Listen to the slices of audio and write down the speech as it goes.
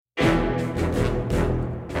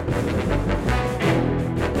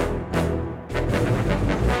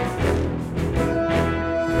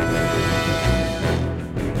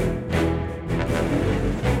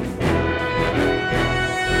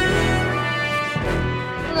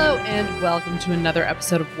Hello and welcome to another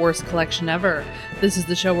episode of Worst Collection Ever. This is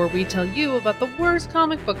the show where we tell you about the worst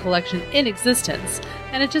comic book collection in existence,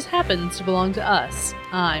 and it just happens to belong to us.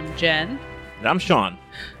 I'm Jen. And I'm Sean.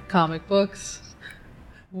 Comic books.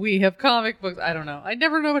 We have comic books. I don't know. I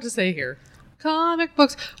never know what to say here. Comic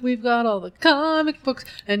books. We've got all the comic books,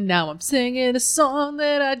 and now I'm singing a song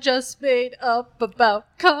that I just made up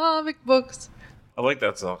about comic books. I like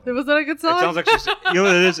that song. Was that a good song? It sounds like you know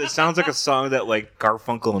what it is? It sounds like a song that like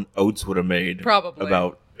Garfunkel and Oates would have made. Probably.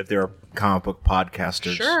 About if they're comic book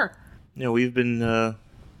podcasters. Sure. You know, we've been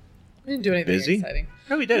We didn't do anything busy. exciting.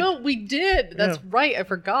 No, we did. No, we did. That's right. I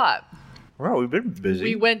forgot. Well, we've been busy.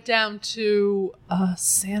 We went down to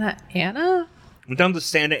Santa Ana. Went down to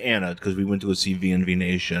Santa Ana because we went to see VNV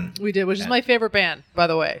Nation. We did, which is my favorite band, by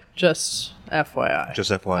the way. Just FYI.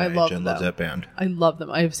 Just FYI, I love Jen them. loves that band. I love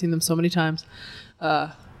them. I have seen them so many times.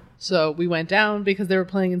 So we went down because they were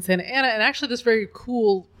playing in Santa Ana, and actually this very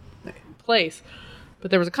cool place.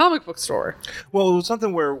 But there was a comic book store. Well, it was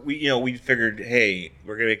something where we figured, hey,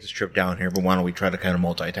 we're gonna make this trip down here, but why don't we try to kind of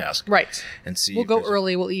multitask? Right. And see. We'll if go there's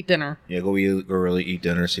early. We'll eat dinner. Go early, eat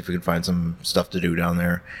dinner, see if we can find some stuff to do down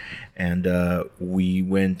there. And we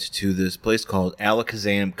went to this place called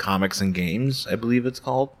Alakazam Comics and Games, I believe it's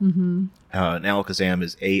called. Mm-hmm. And Alakazam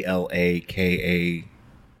is ALAKAZAM.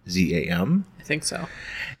 I think so.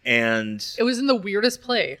 And It was in the weirdest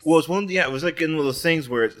place. well, it was like in one of those things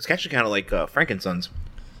where it's actually kind of like Frankenstein's.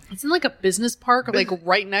 It's in like a business park, like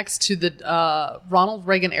right next to the Ronald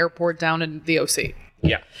Reagan Airport down in the OC.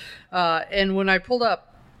 Yeah. And when I pulled up,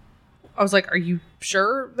 I was like, are you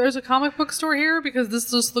sure there's a comic book store here? Because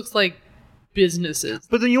this just looks like businesses.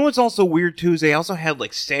 But then you know what's also weird too is they also had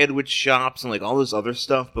like sandwich shops and like all this other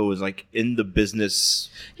stuff, but it was like in the business.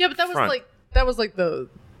 Yeah, but that front. was like the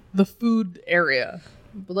food area.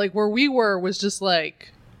 But like where we were was just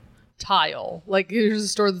like tile. Like here's a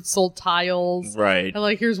store that sold tiles. Right. And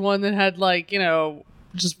like here's one that had like,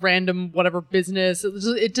 just random whatever business.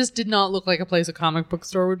 It just did not look like a place a comic book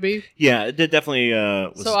store would be. Yeah, it did definitely.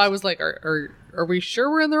 So I was like, are we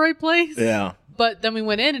sure we're in the right place? Yeah. But then we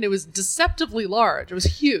went in and it was deceptively large. It was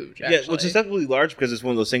huge, actually. Yeah, well, it's deceptively large because it's one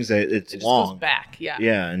of those things that it's it just long. goes back, yeah.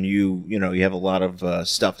 Yeah, and you have a lot of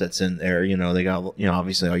stuff that's in there. They got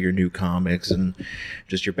obviously all your new comics and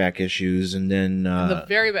just your back issues, and then In the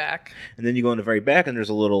very back. and then you go in the very back and there's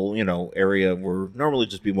a little area where normally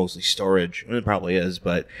just be mostly storage. And it probably is,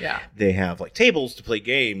 but Yeah. they have like tables to play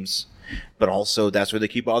games, but also that's where they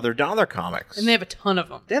keep all their dollar comics. And they have a ton of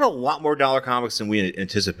them. They had a lot more dollar comics than we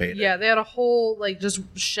anticipated. Yeah, they had a whole, like, just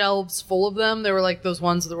shelves full of them. They were, like, those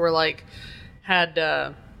ones that were, like, had,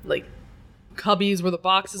 like, cubbies where the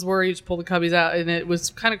boxes were. You just pull the cubbies out, and it was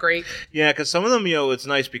kind of great. Yeah, because some of them, it's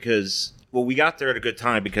nice because, well, we got there at a good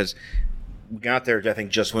time because we got there, I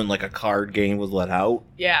think, just when, like, a card game was let out.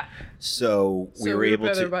 Yeah. So we were able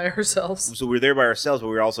there to... by ourselves. So we were there by ourselves, but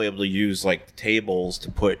we were also able to use, like, tables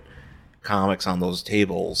to put comics on those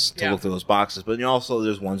tables to Yeah. look through those boxes. But also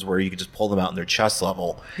there's ones where you can just pull them out in their chest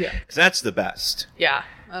level. Yeah. Because that's the best. Yeah.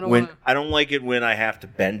 I don't like it when I have to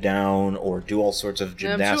bend down or do all sorts of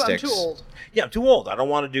gymnastics. I'm too old. Yeah, I'm too old. I don't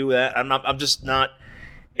want to do that. I'm just not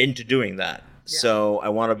into doing that. Yeah. So I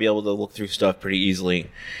want to be able to look through stuff pretty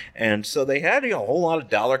easily. And so they had a whole lot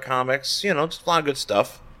of dollar comics, just a lot of good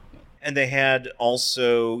stuff. And they had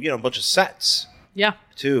also, a bunch of sets Yeah.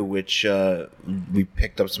 too, which we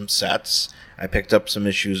picked up some sets. I picked up some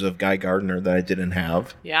issues of Guy Gardner that I didn't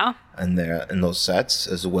have Yeah. in those sets,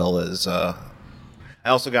 as well as I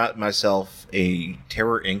also got myself a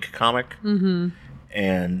Terror Inc. comic. Mm-hmm.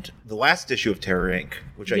 And the last issue of Terror Inc.,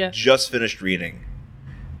 which I just finished reading,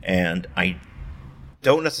 and I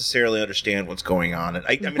don't necessarily understand what's going on. And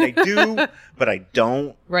I mean, I do, but I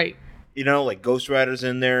don't. Right. Like Ghost Rider's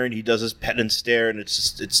in there, and he does his pet and stare, and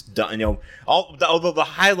it's done. Although the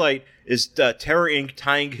highlight is Terror Inc.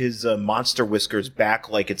 tying his monster whiskers back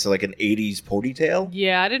like it's like an '80s ponytail.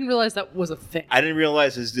 Yeah, I didn't realize that was a thing. I didn't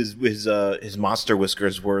realize his monster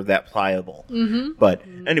whiskers were that pliable. Mm-hmm. But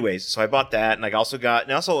anyways, so I bought that, and I also got,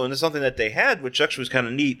 and it's something that they had, which actually was kind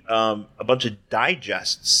of neat, a bunch of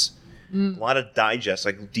digests. A lot of digests,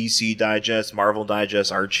 like DC Digest, Marvel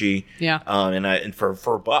Digest, Archie. Yeah. And for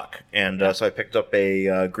 $1. And so I picked up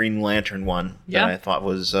a Green Lantern one that I thought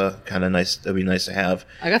was kind of nice. That'd be nice to have.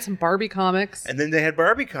 I got some Barbie comics. And then they had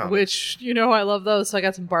Barbie comics. Which, I love those. So I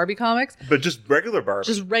got some Barbie comics. But just regular Barbie.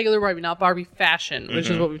 Just regular Barbie, not Barbie fashion, which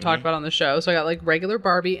is what we've talked about on the show. So I got like regular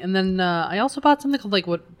Barbie. And then I also bought something called like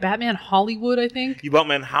Batman Hollywood, I think. You bought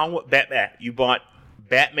Batman. You bought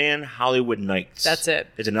Batman Hollywood Nights. That's it.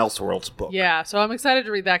 It's an Elseworlds book. Yeah, so I'm excited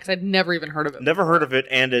to read that because I'd never even heard of it. Never heard of it,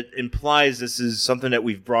 and it implies this is something that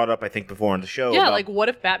we've brought up, I think, before on the show. Yeah, like what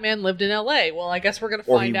if Batman lived in L.A.? Well, I guess we're going to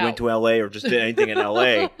find out. Or he went to L.A. or just did anything in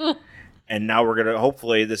L.A. And now we're gonna.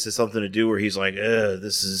 Hopefully, this is something to do where he's like,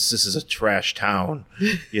 "This is a trash town,"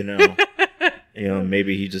 you know.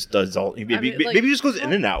 Maybe he just does all. Maybe he just goes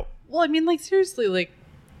in and out. Well, I mean, like seriously, like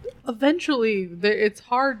eventually, it's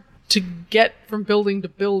hard to get from building to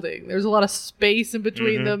building. There's a lot of space in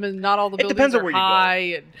between them, and not all the buildings depends on are where you high.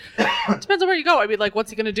 And it depends on where you go. I mean, like, what's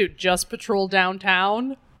he gonna do? Just patrol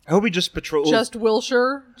downtown? I hope he just patrols. Just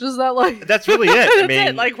Wilshire? Just that, like... That's really it. I mean,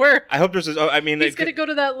 it. Like, where... I hope there's... he's going to go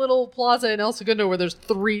to that little plaza in El Segundo where there's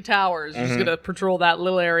 3 towers. He's going to patrol that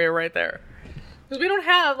little area right there. Because we don't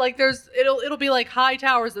have, like, it'll be, like, high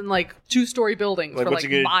towers and, like, 2-story buildings for, like,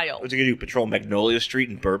 miles. What's he going to do? Patrol Magnolia Street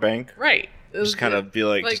in Burbank? Right. Just kind of be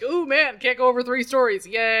like... Like, ooh, man, can't go over 3 stories.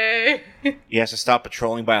 Yay! He has to stop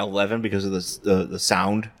patrolling by 11 because of the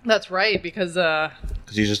sound. That's right, because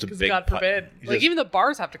he's just a big... God forbid. Even the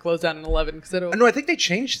bars have to close down at 11 because they don't... No, I think they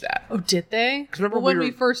changed that. Oh, did they? Because remember when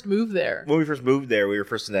we first moved there. When we first moved there, we were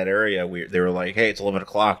first in that area. They were like, hey, it's 11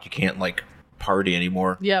 o'clock. You can't, like, party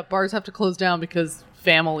anymore. Yeah, bars have to close down because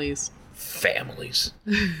families.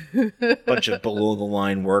 Bunch of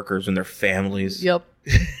below-the-line workers and their families. Yep.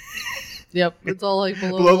 Yep, it's all like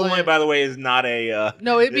below the line. By the way, is not a.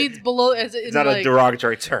 No, it means below. It's not like, a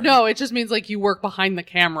derogatory term. No, it just means like you work behind the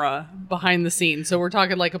camera, behind the scenes. So we're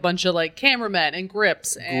talking like a bunch of like cameramen and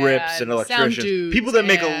grips and electricians, people that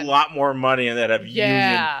make a lot more money and that have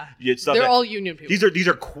union stuff. They're all union people. These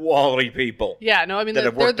are quality people. Yeah, no, I mean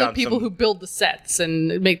they're the people who build the sets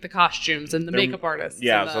and make the costumes and the makeup artists.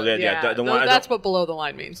 Yeah, that's what below the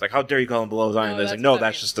line means. It's like, how dare you call them below the line?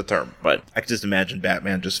 That's just the term. But I can just imagine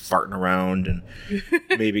Batman just farting around and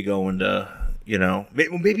maybe going to,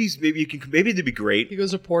 maybe it'd be great. He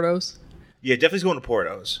goes to Portos. Yeah, definitely going to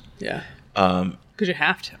Portos. Yeah. Because you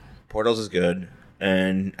have to. Portos is good,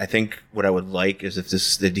 and I think what I would like is if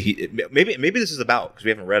maybe this is about, because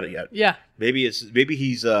we haven't read it yet. Yeah. Maybe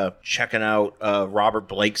he's checking out Robert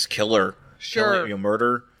Blake's murder.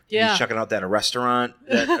 Yeah. He's checking out that restaurant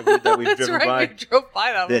that we've driven by. We drove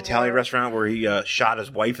by that. The Italian restaurant where he shot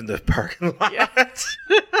his wife in the parking lot. Yeah.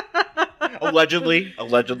 Allegedly.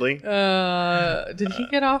 Did he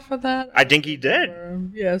get off of that? I think he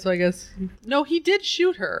did. Yeah, so I guess... No, he did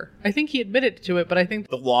shoot her. I think he admitted to it, but I think...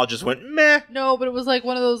 The law just went, meh. No, but it was like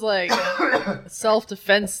one of those, like,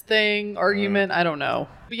 self-defense thing, argument. I don't know.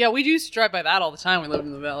 But yeah, we used to drive by that all the time. We lived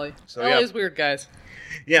in the valley. So, LA is weird, guys.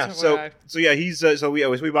 Yeah,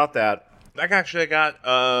 we bought that. I got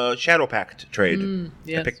Shadow Pact trade.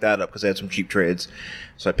 Yes. I picked that up because I had some cheap trades.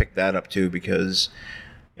 So I picked that up too because...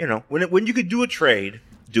 when you could do a trade,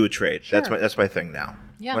 do a trade. Sure. That's my thing now.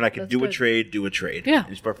 Yeah, when I could do a trade, do a trade. Yeah.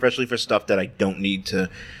 Especially for stuff that I don't need to,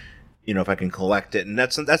 if I can collect it. And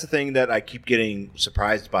that's the thing that I keep getting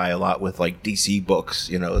surprised by a lot with like DC books,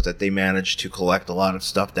 is that they manage to collect a lot of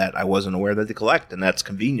stuff that I wasn't aware that they collect. And that's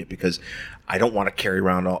convenient because I don't want to carry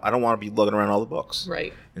around I don't want to be lugging around all the books.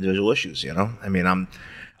 Right. Individual issues, I mean, I'm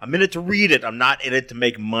in it to read it. I'm not in it to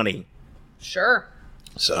make money. Sure.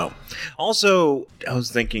 So, also, I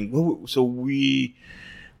was thinking, so we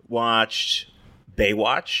watched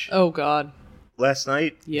Baywatch. Oh, God. Last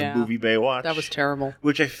night? Yeah. The movie Baywatch. That was terrible.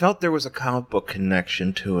 Which I felt there was a comic book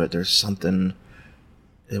connection to it. There's something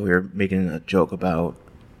that we were making a joke about.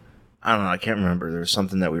 I don't know. I can't remember. There was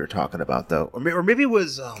something that we were talking about, though. Or maybe it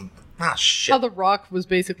was, shit. How The Rock was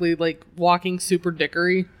basically, like, walking super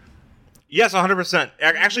dickery. Yes, 100%.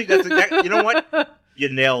 Actually, you know what? You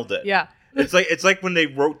nailed it. Yeah. It's like when they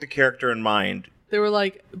wrote the character in mind. They were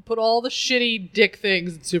like, put all the shitty dick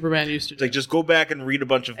things that Superman used to do. Like, just go back and read a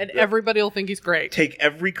bunch of... And everybody will think he's great. Take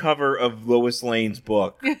every cover of Lois Lane's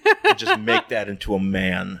book and just make that into a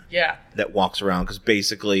man. Yeah. That walks around. Because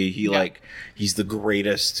basically, he's the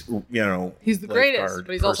greatest, He's the greatest,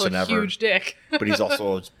 but he's also a huge dick. But he's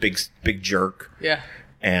also a big jerk. Yeah.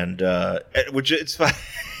 And, which it's fine.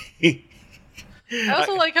 I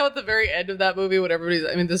also like how at the very end of that movie, when everybody's...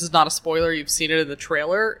 I mean, this is not a spoiler. You've seen it in the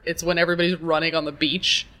trailer. It's when everybody's running on the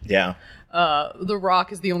beach. Yeah. The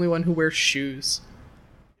Rock is the only one who wears shoes.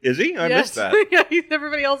 Is he? I missed that. Yeah,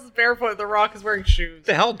 everybody else is barefoot. The Rock is wearing shoes. What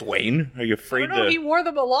the hell, Dwayne? Are you afraid to... He wore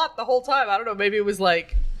them a lot the whole time. I don't know. Maybe it was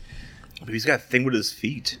like... Maybe he's got a thing with his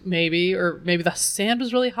feet. Maybe. Or maybe the sand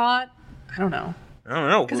was really hot. I don't know.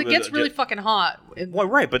 Because it gets really fucking hot. Well,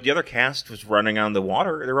 right, but the other cast was running on the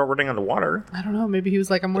water. They were all running on the water. I don't know. Maybe he was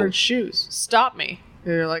like, I'm wearing shoes. Stop me.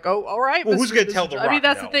 And you're like, oh, all right. Well, who's going to tell The Rock? I mean,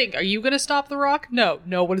 that's no? the thing. Are you going to stop The Rock? No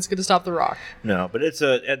one is going to stop The Rock. No, but that's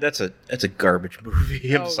a garbage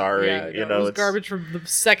movie. I'm sorry. Yeah, you it know, was it's garbage from the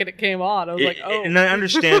second it came on. I was like, oh. And I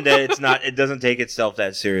understand that it doesn't take itself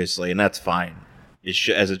that seriously, and that's fine.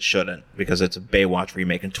 As it shouldn't, because it's a Baywatch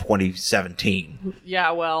remake in 2017.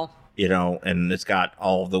 Yeah, well. You know, and it's got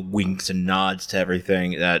all the winks and nods to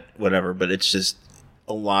everything, that whatever, but it's just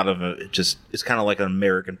a lot of it's kind of like an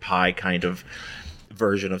American Pie kind of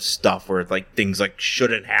version of stuff where like things like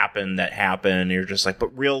shouldn't happen that happen, and you're just like,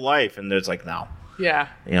 but real life, and there's like, no. Yeah.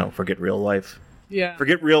 You know, forget real life. Yeah.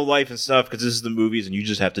 Forget real life and stuff, because this is the movies and you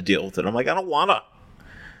just have to deal with it. I'm like, I don't wanna.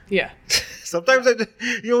 Yeah. Sometimes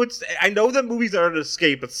I know that movies are an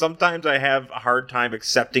escape, but sometimes I have a hard time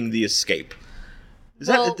accepting the escape. Is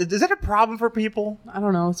that a problem for people? I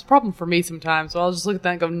don't know. It's a problem for me sometimes. So I'll just look at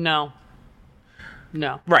that and go,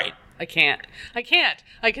 no. Right. I can't.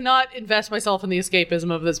 I cannot invest myself in the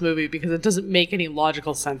escapism of this movie because it doesn't make any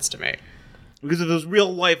logical sense to me. Because if it was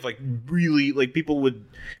real life, like really, like people would.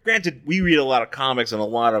 Granted, we read a lot of comics and a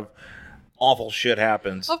lot of awful shit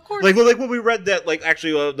happens. Of course. Like when we read that, like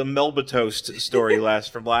actually the Melba Toast story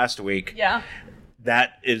from last week. Yeah.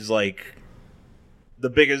 That is like the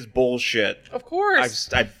biggest bullshit. Of course.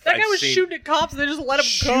 That guy was shooting at cops and they just let him go.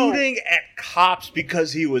 Shooting at cops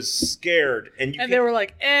because he was scared. And they were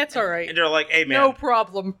like, it's all right. And they're like, hey, man. No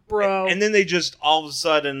problem, bro. And then they just all of a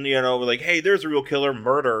sudden, you know, were like, hey, there's a real killer,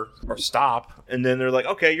 murder, or stop. And then they're like,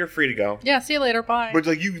 okay, you're free to go. Yeah, see you later, bye. But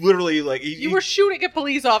like, you literally, like... You were shooting at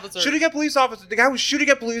police officers. Shooting at police officers. The guy was shooting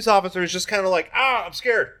at police officers just kind of like, I'm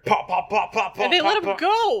scared. Pop, pop, pop, pop, pop, and they let him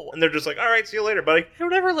go. And they're just like, all right, see you later, buddy. They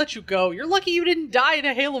don't ever let you go. You're lucky you didn't die in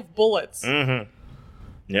a hail of bullets. Mm-hmm.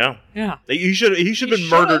 Yeah. Yeah. He should have been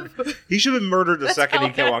murdered. He should have been murdered the That's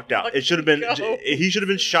second he walked out. It should have been. Go. He should have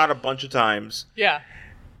been shot a bunch of times. Yeah.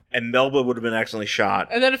 And Melba would have been accidentally shot.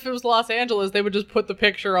 And then if it was Los Angeles, they would just put the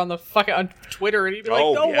picture on on Twitter, and he'd be like,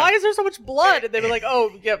 "Oh, yeah. Why is there so much blood?" And they'd be like,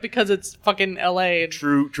 "Oh, yeah, because it's fucking L.A."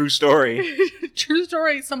 True story. True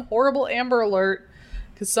story. Some horrible Amber Alert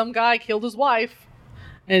because some guy killed his wife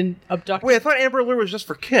and abducted. Wait, I thought Amber Alert was just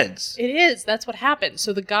for kids. It is. That's what happened.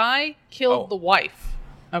 So the guy killed the wife.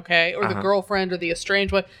 Okay, or the girlfriend or the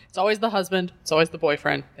estranged wife. It's always the husband. It's always the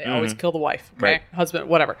boyfriend. They always kill the wife. Okay, right. Husband,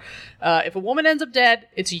 whatever. If a woman ends up dead,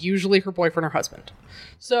 it's usually her boyfriend or husband.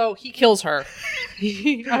 So he kills her.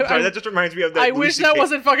 Sorry, that just reminds me of that. I wish that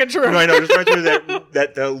wasn't fucking true. No, I know. It just reminds me of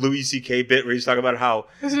that Louis C.K. bit where he's talking about how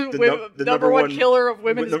the number one killer of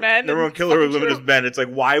women is men. Number one killer of women is men. It's like,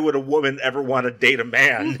 why would a woman ever want to date a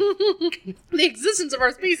man? The existence of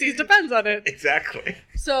our species depends on it. Exactly.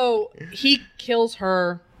 So he kills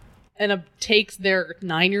her and takes their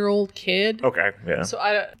 9-year-old kid. Okay, yeah. So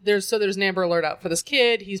there's an Amber Alert out for this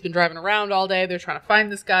kid. He's been driving around all day. They're trying to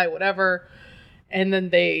find this guy, whatever. And then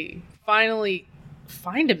they finally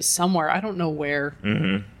find him somewhere. I don't know where.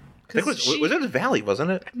 Mm-hmm. Was it in the Valley,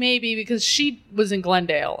 wasn't it? Maybe, because she was in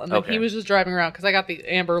Glendale, and then he was just driving around, because I got the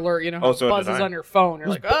Amber Alert, you know, how it buzzes on your phone. You're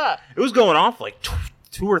like, ah! It was going off like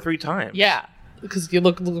 2 or 3 times. Yeah, because you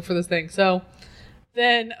look for this thing. So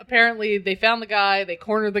then, apparently, they found the guy, they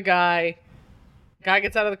cornered the guy. Guy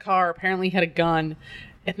gets out of the car, apparently he had a gun,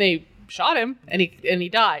 and they shot him, and he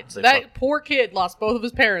died. So that poor kid lost both of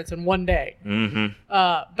his parents in one day. Mm-hmm.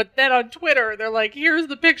 But then on Twitter, they're like, here's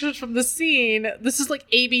the pictures from the scene. This is like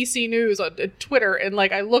ABC News on Twitter. And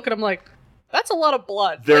like, I look and I'm like, that's a lot of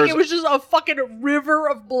blood. Like, it was just a fucking river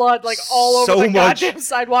of blood, like all over the goddamn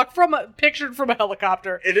sidewalk, pictured from a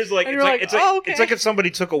helicopter. It is like, it's like if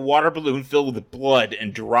somebody took a water balloon filled with blood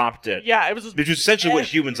and dropped it. Yeah, it was just... Which is essentially what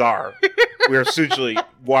humans are. We are essentially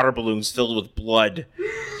water balloons filled with blood.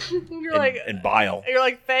 And bile. You're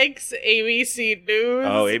like, thanks, ABC News.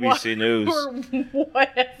 Oh, ABC News. Or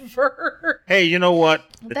whatever. Hey, you know what?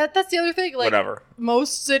 That's the other thing. Like, whatever.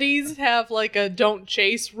 Most cities have like a don't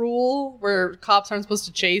chase rule where cops aren't supposed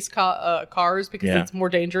to chase cars because it's more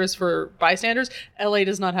dangerous for bystanders. LA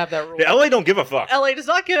does not have that rule. Yeah, LA don't give a fuck. LA does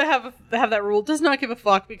not have that rule. Does not give a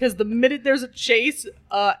fuck, because the minute there's a chase,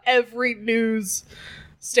 every news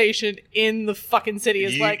station in the fucking city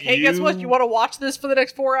is like, hey, guess what? You want to watch this for the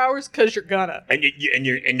next 4 hours? Because you're gonna. And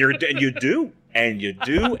you do. And you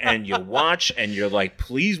do, and you watch, and you're like,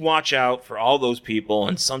 please watch out for all those people.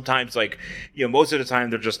 And sometimes, like, you know, most of the time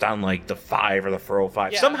they're just on like the 5 or the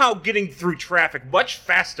 405, somehow getting through traffic much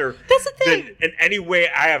faster than in any way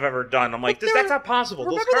I have ever done. I'm like, that's not possible.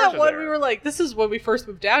 Remember that one? We were like, this is when we first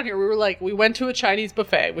moved down here. We were like, we went to a Chinese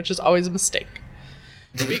buffet, which is always a mistake.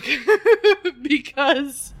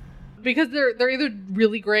 because they're either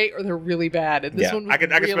really great or they're really bad. And this one was I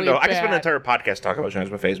could spend an entire podcast talking about Chinese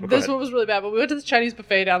buffets. But this one was really bad. But we went to the Chinese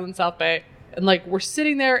buffet down in South Bay, And like we're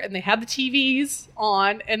sitting there and they had the TVs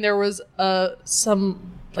on and there was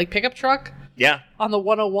some like pickup truck on the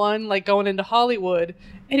 101 like going into Hollywood,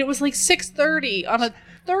 and it was like 6:30 on a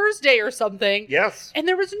Thursday or something. Yes. And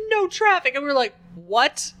there was no traffic, and we were like,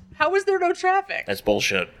 what? How is there no traffic? That's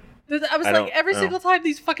bullshit. I was like, every single time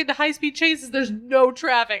these fucking high-speed chases, there's no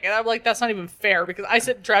traffic. And I'm like, that's not even fair, because I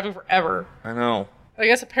sit in traffic forever. I know. I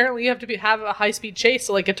guess apparently you have to have a high-speed chase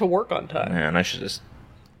to like get to work on time. Man, I should just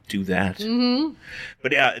do that. Mm-hmm.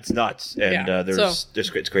 But yeah, it's nuts, and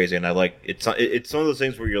it's crazy, and I like it's one of those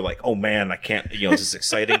things where you're like, oh man, I can't, this is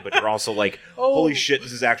exciting, but you're also like, holy shit,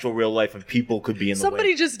 this is actual real life, and people could be in the way.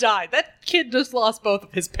 Somebody just died. That kid just lost both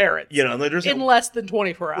of his parents. There's in less than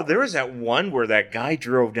 24 hours. Well, there was that one where that guy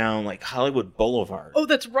drove down like Hollywood Boulevard. Oh,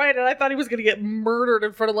 that's right, and I thought he was gonna get murdered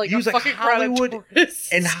in front of like a fucking Hollywood crowd of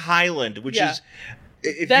tourists. and Highland, which is.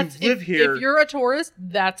 If you live here, if you're a tourist,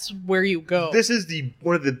 that's where you go. This is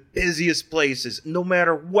one of the busiest places, no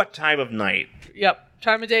matter what time of night. Yep,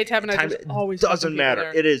 time of day, time of night. There's always doesn't matter.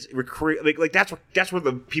 there. It is like that's where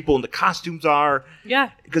the people in the costumes are. Yeah,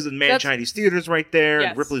 because the Man Chinese Theater's right there. Yes.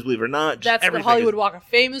 And Ripley's Believe It or Not. That's the Hollywood Walk of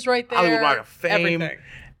Fame is right there. Hollywood Walk of Fame.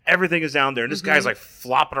 Everything is down there, and this guy's like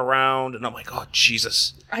flopping around, and I'm like, oh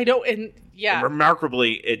Jesus! I know, and And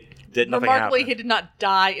remarkably, he did not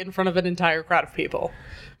die in front of an entire crowd of people.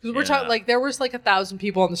 Because we're talking, like, there was like 1,000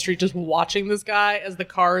 people on the street just watching this guy as the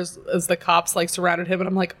cops like surrounded him, and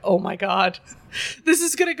I'm like, oh my god, this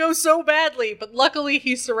is gonna go so badly. But luckily,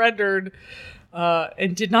 he surrendered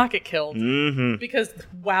and did not get killed. Mm-hmm. Because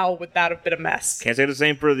wow, would that have been a mess? Can't say the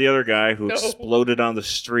same for the other guy who exploded on the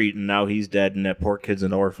street, and now he's dead, and that poor kid's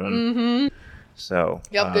an orphan. Mm-hmm. So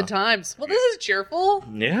good times. Well, this is cheerful.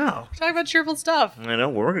 Yeah, we're talking about cheerful stuff. I know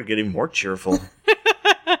we're gonna get even more cheerful.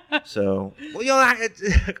 So,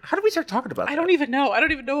 how did we start talking about that? I don't even know. I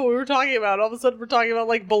don't even know what we were talking about. All of a sudden, we're talking about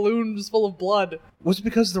like balloons full of blood. Was it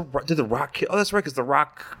because did the Rock kill? Oh, that's right, because the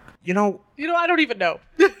Rock. I don't even know.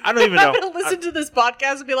 I don't even know. I'm gonna listen to this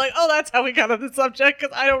podcast and be like, oh, that's how we got on the subject,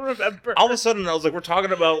 because I don't remember. All of a sudden, I was like, we're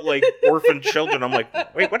talking about like orphan children. I'm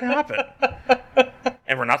like, wait, what happened?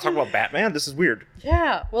 And we're not talking about Batman? This is weird.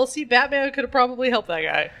 Yeah. Well, see, Batman could have probably helped that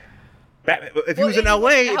guy. Batman, if he was in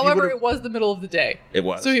L.A. However, it was the middle of the day. It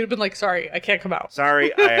was. So he'd have been like, sorry, I can't come out.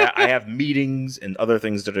 Sorry, I have meetings and other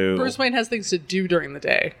things to do. Bruce Wayne has things to do during the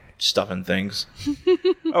day. Stuff and things.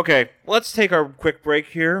 Okay, let's take our quick break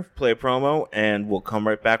here, play a promo, and we'll come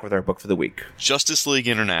right back with our book for the week. Justice League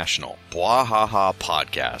International, Bwahaha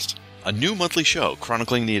Podcast. A new monthly show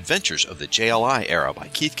chronicling the adventures of the JLI era by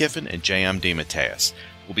Keith Giffen and J.M. DeMatteis.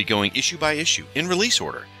 We'll be going issue by issue in release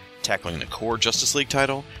order, tackling the core Justice League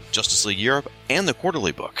title, Justice League Europe, and the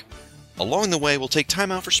quarterly book. Along the way, we'll take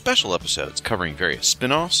time out for special episodes covering various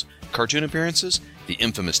spin-offs, cartoon appearances, the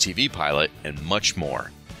infamous TV pilot, and much more.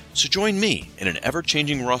 So join me in an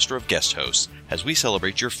ever-changing roster of guest hosts as we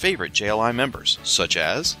celebrate your favorite JLI members, such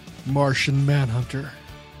as Martian Manhunter,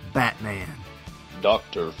 Batman,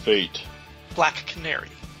 Dr. Fate, Black Canary,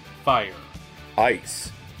 Fire,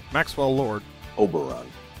 Ice, Maxwell Lord, Oberon,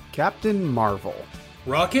 Captain Marvel,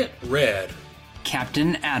 Rocket Red,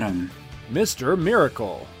 Captain Atom, Mr.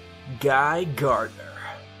 Miracle, Guy Gardner,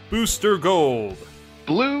 Booster Gold,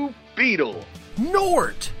 Blue Beetle,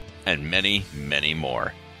 Nort, and many, many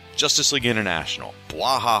more. Justice League International,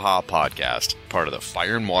 Bwahaha Podcast, part of the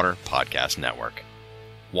Fire and Water Podcast Network.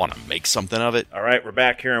 Want to make something of it? All right, we're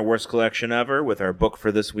back here on Worst Collection Ever with our book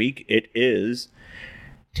for this week. It is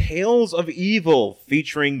Tales of Evil,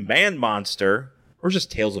 featuring Man Monster, or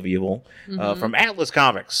just Tales of Evil, from Atlas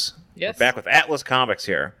Comics. Yes. We're back with Atlas Comics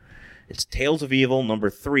here. It's Tales of Evil number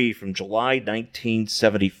 3 from July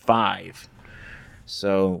 1975.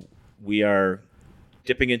 So we are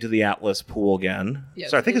dipping into the Atlas pool again. Yes.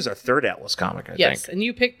 So I think it's our third Atlas comic, I think. Yes, and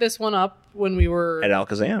you picked this one up when we were... At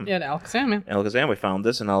Alakazam. Yeah, at Alakazam, yeah. Alakazam, we found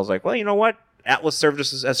this, and I was like, well, you know what? Atlas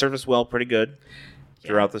has served us well pretty good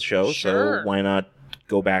throughout the show, so why not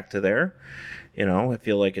go back to there? I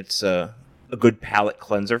feel like it's a good palate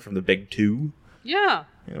cleanser from the big two. Yeah.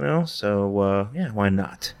 So, why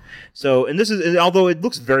not? So, and this is, although it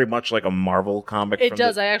looks very much like a Marvel comic. It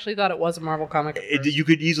does. I actually thought it was a Marvel comic. You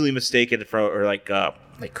could easily mistake it for, like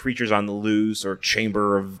Creatures on the Loose or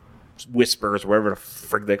Chamber of Whispers, whatever the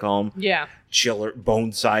frig they call them. Yeah.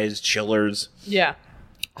 Bone-sized chillers. Yeah.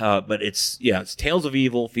 But it's Tales of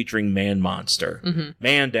Evil featuring Man Monster. Mm-hmm.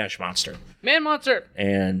 Man-Monster. Man Monster!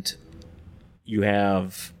 And you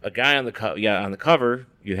have a guy on the cover.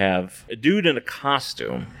 You have a dude in a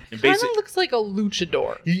costume. Kind of looks like a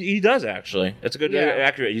luchador. He does, actually. That's a good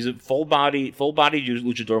accurate. He's a full body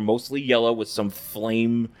luchador, mostly yellow with some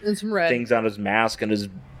flame and some red things on his mask and his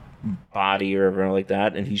body or whatever like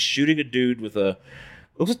that, and he's shooting a dude with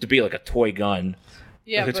looks to be like a toy gun.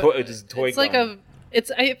 Yeah, like it's a toy like gun.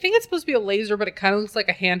 I think it's supposed to be a laser, but it kind of looks like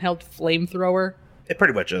a handheld flamethrower. It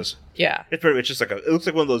pretty much is. Yeah. It's just like it looks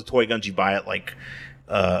like one of those toy guns you buy at like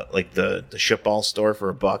the ship ball store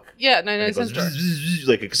for $1. Yeah, 99 cents store.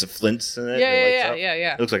 Like it's a flints in it.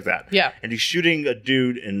 Yeah. It looks like that. Yeah. And he's shooting a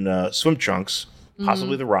dude in swim trunks,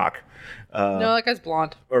 possibly The Rock. No, that guy's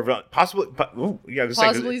blonde. Or possibly,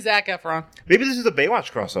 Possibly Zac Efron. Maybe this is a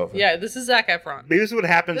Baywatch crossover. Yeah, this is Zac Efron. Maybe this is what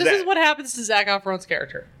happens. This is what happens to Zac Efron's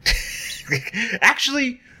character.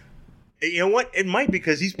 Actually, you know what? It might,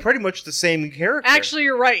 because he's pretty much the same character. Actually,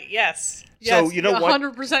 you're right. Yes. So you know what?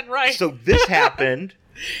 100% right. So this happened,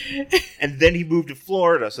 and then he moved to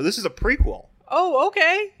Florida. So this is a prequel. Oh,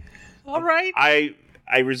 okay. All right.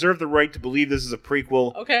 I reserve the right to believe this is a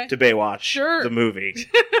prequel to Baywatch, the movie.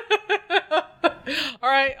 All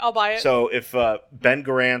right, I'll buy it. So if Ben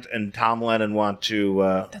Garant and Tom Lennon want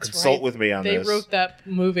to consult with me on this, they wrote that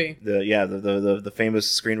movie. The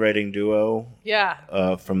famous screenwriting duo. Yeah.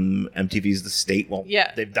 From MTV's The State. Well,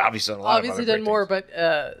 yeah, they've obviously done a lot. Obviously done more, but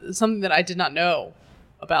something that I did not know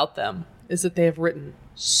about them is that they have written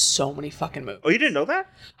so many fucking movies. Oh, you didn't know that?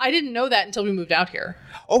 I didn't know that until we moved out here.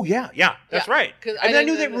 Oh yeah, that's right. I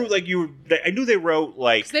knew they wrote I knew they wrote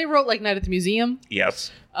like. They wrote like Night at the Museum.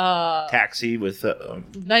 Yes. Taxi with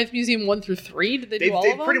Night at the Museum 1 through 3. Did they do all of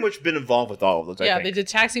them? They've pretty much been involved with all of those. I think. They did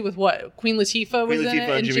Taxi with what? Queen Latifah was in it,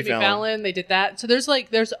 and Jimmy Fallon. They did that. So there's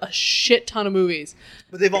a shit ton of movies.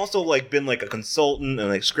 But they've also been like a consultant and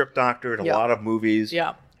like script doctor in a lot of movies.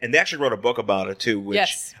 Yeah. And they actually wrote a book about it too, which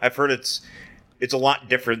I've heard it's a lot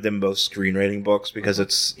different than most screenwriting books, because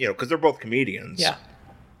it's because they're both comedians. Yeah.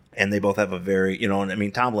 And they both have a very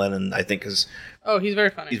Tom Lennon, I think, is he's very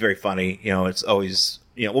funny. He's very funny. It's always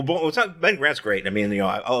Ben Grant's great. I mean,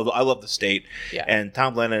 I love The State. Yeah. And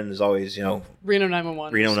Tom Lennon is always Reno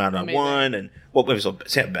 911. Reno 911, and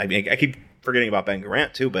I mean, I keep forgetting about Ben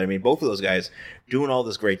Garant too, but I mean, both of those guys doing all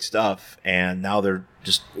this great stuff, and now they're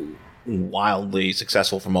just wildly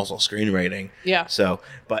successful from also screenwriting. Yeah. So,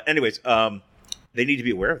 but anyways, they need to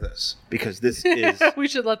be aware of this, because this is... We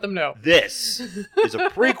should let them know. This is a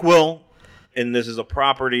prequel, and this is a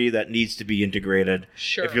property that needs to be integrated.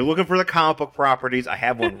 Sure. If you're looking for the comic book properties, I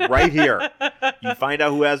have one right here. You find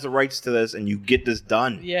out who has the rights to this, and you get this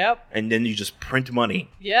done. Yep. And then you just print money.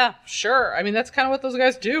 Yeah, sure. I mean, that's kind of what those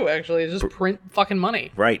guys do, actually. Is just print fucking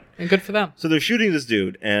money. Right. And good for them. So they're shooting this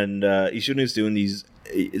dude, and he's shooting this dude, and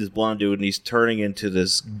this blonde dude, and he's turning into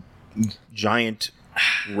this giant...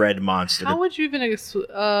 red monster. How would you even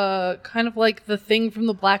kind of like the Thing from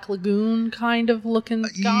the Black Lagoon kind of looking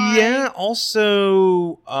guy? Yeah.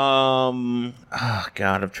 Also, oh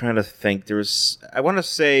god, I'm trying to think. I want to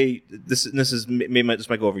say this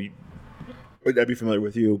might go over. I'd be familiar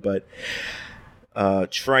with you, but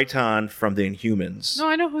Triton from the Inhumans. No,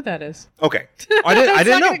 I know who that is. Okay, I didn't know. It's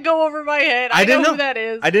not gonna go over my head. I know who that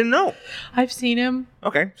is. I didn't know. I've seen him.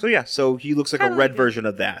 Okay, so he looks like a red version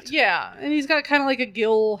of that. Yeah, and he's got kind of like a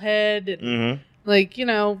gill head, and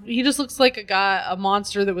he just looks like a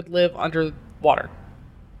monster that would live underwater,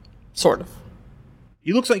 sort of.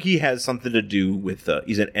 He looks like he has something to do with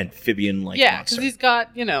he's an amphibian-like monster. Yeah, because he's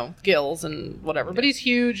got gills and whatever, but he's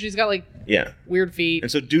huge. He's got weird feet.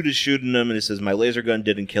 And so dude is shooting him, and it says, "My laser gun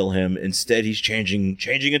didn't kill him. Instead, he's changing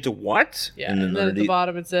into what?" Yeah, and then at the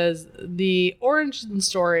bottom it says the origin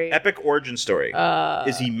story. Epic origin story.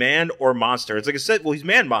 Is he man or monster? It's like I said. Well, he's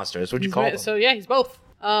man monster. That's what you call him. So yeah, he's both.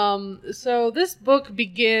 So this book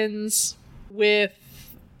begins with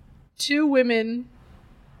two women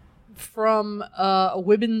from a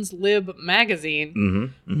women's lib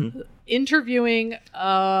magazine interviewing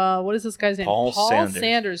what is this guy's name? Paul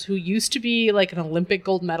Sanders, who used to be like an Olympic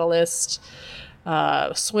gold medalist,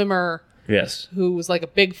 swimmer. Yes. Who was like a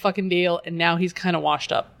big fucking deal, and now he's kind of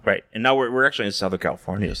washed up. Right. And now we're actually in Southern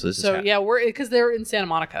California, so this is we're because they're in Santa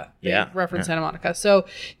Monica. They reference Santa Monica. So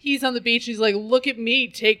he's on the beach, and he's like, "Look at me,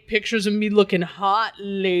 take pictures of me looking hot,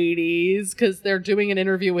 ladies," because they're doing an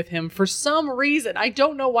interview with him for some reason. I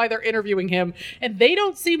don't know why they're interviewing him, and they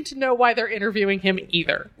don't seem to know why they're interviewing him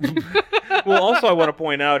either. Well, also I want to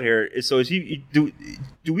point out here, so is he do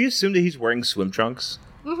we assume that he's wearing swim trunks?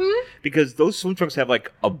 Mm-hmm. Because those swim trunks have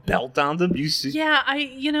like a belt on them. You see? Yeah,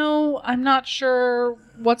 I'm not sure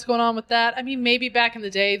what's going on with that. I mean, maybe back in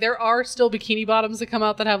the day, there are still bikini bottoms that come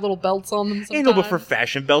out that have little belts on them sometimes. But for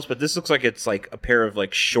fashion belts, but this looks like it's like a pair of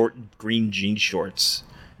like short green jean shorts.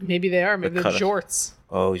 Maybe they are. Maybe they're jorts.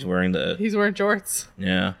 Oh, he's wearing jorts.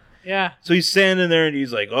 Yeah. Yeah. So he's standing there and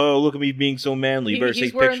he's like, "Oh, look at me being so manly. You better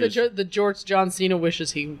He's take wearing pictures." the jorts John Cena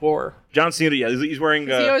wishes he wore. John Cena, yeah, he's wearing.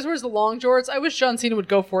 He always wears the long jorts. I wish John Cena would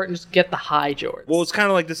go for it and just get the high jorts. Well, it's kind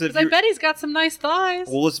of like this. If I bet he's got some nice thighs.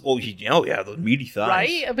 Yeah, the meaty thighs.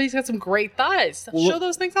 Right? I bet he's got some great thighs. Show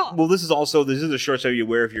those things off. Well, this is a short set you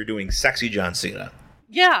wear if you're doing sexy John Cena.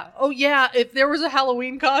 Yeah. Oh, yeah. If there was a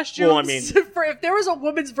Halloween costume, Well, I mean- if there was a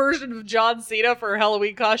woman's version of John Cena for a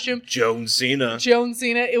Halloween costume, Joan Cena.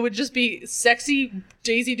 it would just be sexy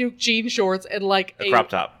Daisy Duke jean shorts and like A crop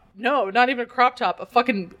top. No, not even a crop top. A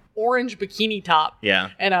fucking orange bikini top. Yeah.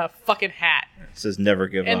 And a fucking hat. It says never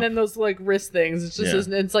give up. And then those like wrist things. It's just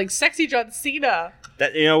it's like sexy John Cena.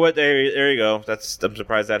 That, you know what? There you go. I'm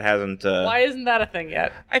surprised that hasn't. Why isn't that a thing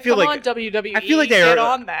yet? I feel Come like on, WWE. I feel like get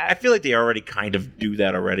on that. I feel like they already kind of do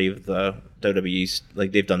that already with the WWE.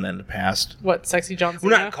 Like they've done that in the past. What, sexy John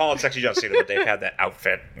Cena? We're not calling it sexy John Cena, but they've had that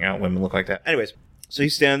outfit. You know, women look like that. Anyways, so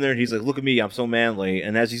he's standing there and he's like, "Look at me, I'm so manly."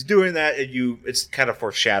 And as he's doing that, it's kind of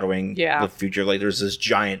foreshadowing the future. Like there's the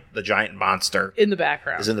giant monster in the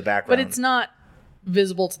background. Is in the background, but it's not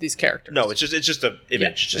visible to these characters. No, it's just an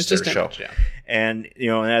image. Yeah, it's just their show. Image, yeah. And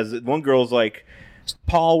and as one girl's like,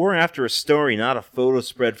 "Paul, we're after a story, not a photo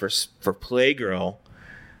spread for Playgirl."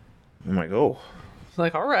 I'm like, "Oh,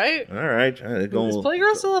 like all right. Is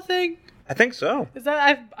Playgirl still a thing? I think so. Is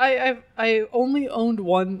that I only owned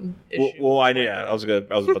one issue. Well, I was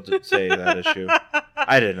about to say that issue.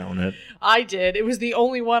 I didn't own it. I did. It was the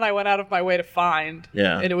only one I went out of my way to find.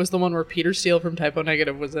 Yeah. And it was the one where Peter Steele from Typo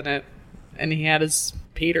Negative was in it. And he had his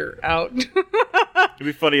Peter out. It'd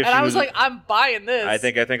be funny if and I was like, I'm buying this. I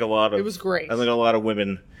think a lot of it was great. I think a lot of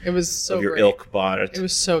women it was so of your great. ilk bought it. It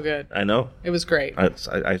was so good. I know. It was great. I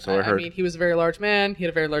heard. I mean, he was a very large man. He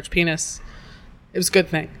had a very large penis. It was a good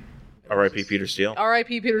thing. R.I.P. Peter Steele.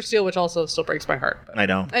 R.I.P. Peter Steele, which also still breaks my heart. But I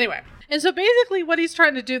know. Anyway. And so basically what he's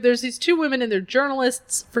trying to do, there's these two women and they're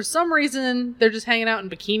journalists. For some reason, they're just hanging out in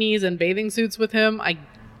bikinis and bathing suits with him. I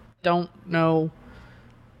don't know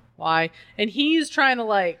why. And he's trying to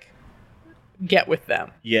like get with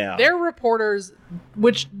them. Yeah. They're reporters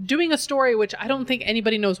doing a story which I don't think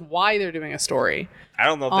anybody knows why they're doing a story. I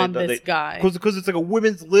don't know if on this guy. Because it's like a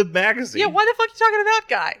women's lib magazine. Yeah, why the fuck are you talking to that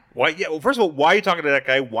guy? Why? Yeah, well, first of all, why are you talking to that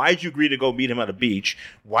guy? Why did you agree to go meet him on a beach?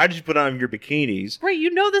 Why did you put on your bikinis? Right, you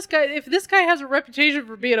know this guy. If this guy has a reputation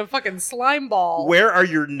for being a fucking slime ball. Where are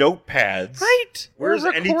your notepads? Right. Where's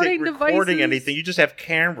anything recording devices? anything? You just have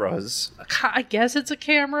cameras. I guess it's a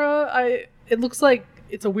camera. It looks like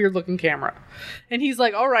it's a weird looking camera. And he's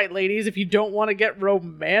like, all right, ladies, if you don't want to get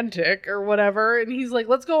romantic or whatever. And he's like,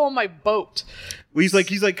 let's go on my boat. Well, he's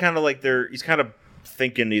kind of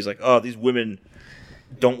thinking, he's like, oh, these women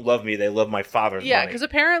don't love me. They love my father's Yeah, money. because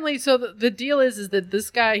apparently, so the deal is that this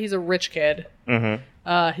guy, he's a rich kid.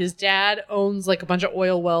 Mm-hmm. His dad owns like a bunch of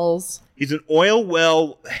oil wells. He's an oil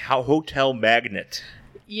well hotel magnate.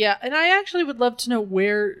 Yeah, and I actually would love to know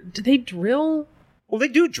do they drill? Well, they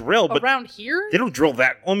do drill, but around here they don't drill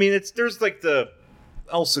that. I mean, there's like the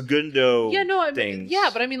El Segundo. Yeah, no, I mean, things. yeah,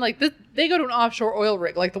 but I mean, like they go to an offshore oil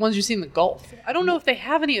rig, like the ones you see in the Gulf. I don't know if they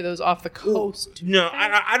have any of those off the coast. No,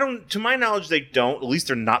 I don't. To my knowledge, they don't. At least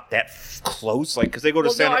they're not that close. Like, because they go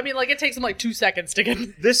to No, I mean, like it takes them like 2 seconds to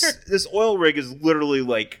get this oil rig is literally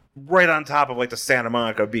like right on top of like the Santa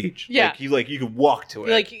Monica beach. Yeah, like you could walk to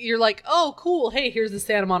it. Like you're like, oh, cool. Hey, here's the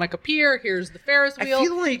Santa Monica Pier. Here's the Ferris wheel. I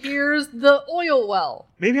feel like here's the oil well.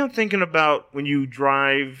 Maybe I'm thinking about when you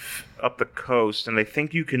drive up the coast, and I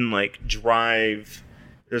think you can like drive.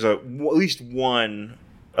 There's at least one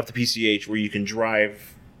up the PCH where you can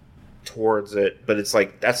drive towards it, but it's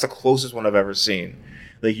like that's the closest one I've ever seen.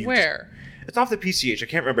 Like where? It's off the PCH. I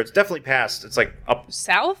can't remember. It's definitely past. It's like up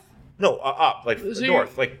south. No, up like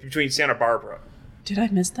north, like between Santa Barbara. Did I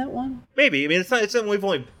miss that one? Maybe. I mean, it's not. We've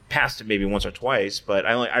only passed it maybe once or twice, but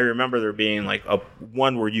I remember there being like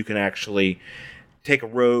one where you can actually take a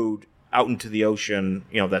road out into the ocean.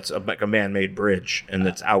 You know, that's like a man-made bridge, and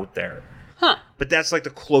that's out there. Huh. But that's like the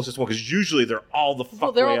closest one, because usually they're all the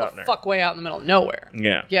fuck they're way all out the there. fuck way out in the middle of nowhere.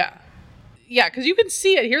 Yeah. Yeah. Yeah, because you can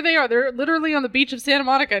see it. Here they are. They're literally on the beach of Santa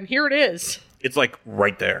Monica, and here it is. It's like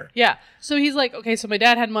right there. Yeah. So he's like, okay, so my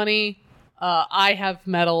dad had money. I have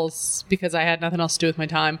medals because I had nothing else to do with my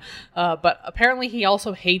time. But apparently he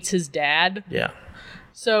also hates his dad. Yeah.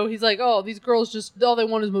 So he's like, oh, these girls just, all they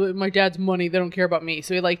want is my dad's money. They don't care about me.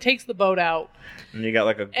 So he like takes the boat out. And you got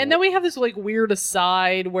like and then we have this like weird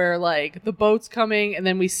aside where like the boat's coming and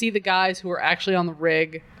then we see the guys who are actually on the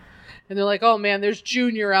rig. And they're like, oh man, there's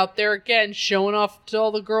Junior out there again showing off to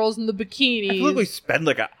all the girls in the bikinis. I feel like we spend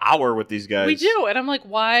like an hour with these guys. We do. And I'm like,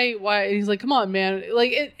 why? And he's like, come on, man.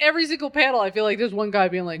 Like, in every single panel, I feel like there's one guy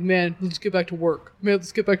being like, man, let's get back to work. Man,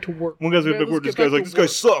 let's get back to work. One guy's like, this guy's like, this guy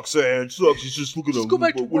sucks, man. Sucks. He's just looking at go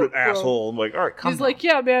back to what work, an asshole. I'm like, all right, come on. He's like,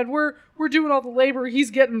 yeah, man, we're doing all the labor.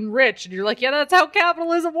 He's getting rich. And you're like, yeah, that's how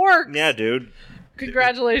capitalism works. Yeah, dude.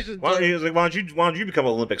 Congratulations. He was like, why don't you become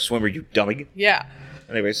an Olympic swimmer, you dummy? Yeah.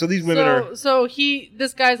 Anyway, so these women are... So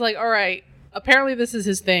this guy's like, all right, apparently this is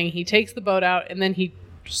his thing. He takes the boat out, and then he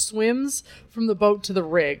swims from the boat to the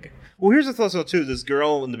rig. Well, here's the thought, too. This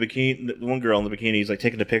girl in the bikini, one girl in the bikini is like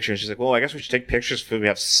taking a picture, and she's like, well, I guess we should take pictures if we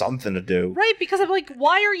have something to do. Right, because I'm like,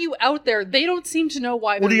 why are you out there? They don't seem to know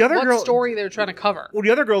why. Well, what story they're trying to cover. Well, the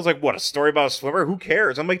other girl's like, what, a story about a swimmer? Who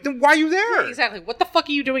cares? I'm like, then why are you there? Yeah, exactly. What the fuck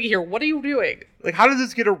are you doing here? What are you doing? Like, how did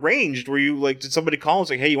this get arranged? Were you like, did somebody call and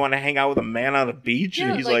say, hey, you want to hang out with a man on a beach? Yeah,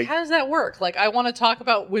 and he's like, how does that work? Like, I want to talk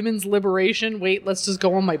about women's liberation. Wait, let's just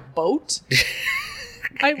go on my boat?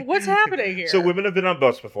 What's happening here? So women have been on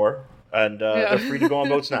boats before, and they're free to go on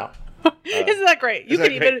boats now. Isn't that great? You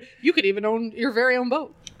could even own your very own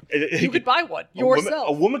boat. You could buy one yourself.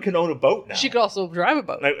 A woman can own a boat now. She could also drive a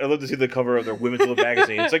boat. I love to see the cover of their Women's Lib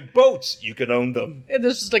magazine. It's like, boats, you can own them. And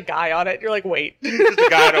there's just a guy on it. You're like, wait. Just a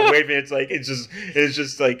guy on a wave, and it's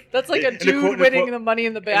just like... That's like a dude winning the Money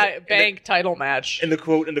in the Bank title match. And the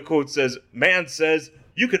quote says, man says,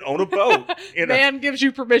 you can own a boat. Man gives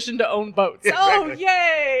you permission to own boats. Exactly. Oh,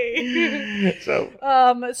 yay!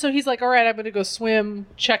 So he's like, all right, I'm going to go swim.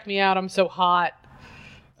 Check me out. I'm so hot.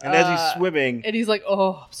 And as he's swimming... And he's like,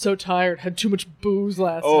 oh, I'm so tired. Had too much booze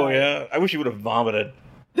last night. Oh, yeah. I wish he would have vomited.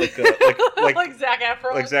 Like Zac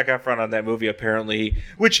Efron. Like Zac Efron on that movie, apparently.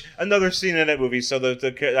 Which, another scene in that movie. So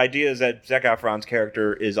the idea is that Zac Efron's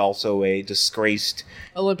character is also a disgraced...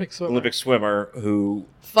 Olympic swimmer who...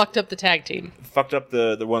 fucked up the tag team. Fucked up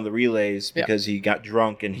the one of the relays because he got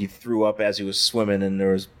drunk and he threw up as he was swimming and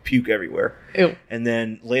there was puke everywhere. Ew. And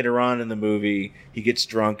then later on in the movie, he gets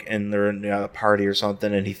drunk and they're in a party or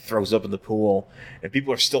something and he throws up in the pool. And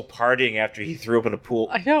people are still partying after he threw up in the pool.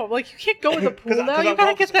 I know. Like, you can't go in the pool now. You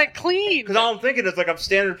gotta get that clean. Because all I'm thinking is, like, I'm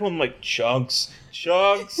standing in the pool and I'm like, chunks.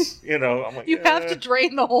 You know, I'm like, you have to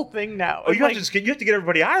drain the whole thing now. Oh, you have to get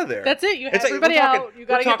everybody out of there. That's it. You have everybody out. You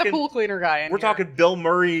gotta get the pool cleaner guy in. We're talking Bill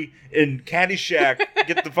Murray in Caddyshack.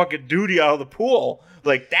 Get the fucking duty out of the pool.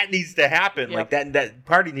 Like, that needs to happen. Like, that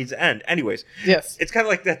party needs to end. Anyways. Yes. It's kind of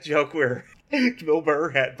like that joke where Bill Miller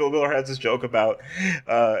has this joke about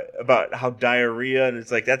how diarrhea, and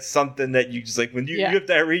it's like, that's something that you just, like, when you have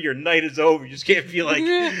diarrhea, your night is over. You just can't feel like,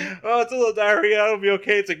 oh, it's a little diarrhea, it'll be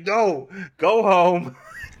okay. It's like, no, go home.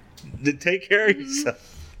 Take care of yourself.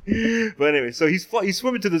 But anyway, so he's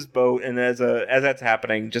swimming to this boat, and as that's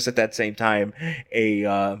happening, just at that same time,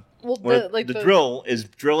 the drill is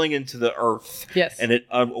drilling into the earth. Yes. And it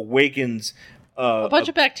awakens a bunch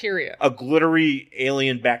of bacteria. A glittery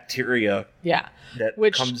alien bacteria. Yeah.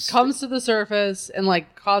 Which comes to the surface and,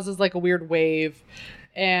 like, causes, like, a weird wave.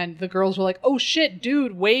 And the girls are like, oh shit,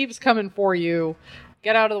 dude, wave's coming for you.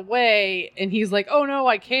 Get out of the way. And he's like, oh no,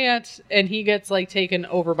 I can't. And he gets, like, taken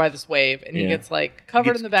over by this wave. And he gets, like,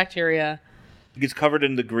 covered in the bacteria. He gets covered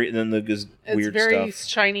in the green, and then this weird stuff. It's very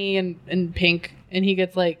shiny and pink. And he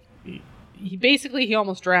gets, like, he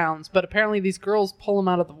almost drowns. But apparently these girls pull him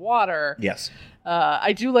out of the water. Yes.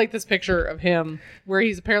 I do like this picture of him where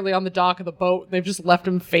he's apparently on the dock of the boat and they've just left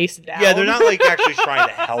him face down. Yeah, they're not, like, actually trying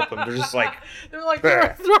to help him. They're just like... they're like,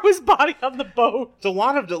 throw his body on the boat. It's a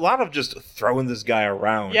lot of just throwing this guy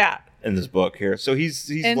around in this book here. So he's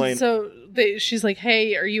and laying... so she's like,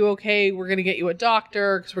 hey, are you okay? We're going to get you a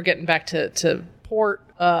doctor because we're getting back to port.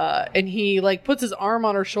 And he, like, puts his arm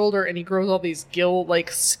on her shoulder and he grows all these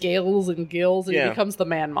scales and gills and he becomes the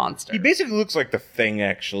man monster. He basically looks like the Thing,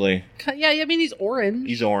 actually. Yeah, I mean, he's orange.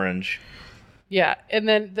 He's orange. Yeah, and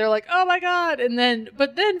then they're like, oh my god,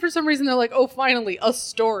 but then for some reason they're like, oh, finally, a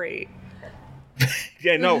story.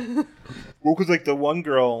 Yeah, no. Well, because, like, the one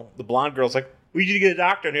girl, the blonde girl's like, we need to get a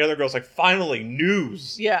doctor, and the other girl's like, finally,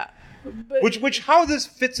 news. Yeah. But which how this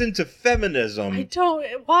fits into feminism.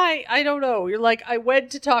 I don't know. You're like, I went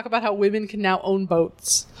to talk about how women can now own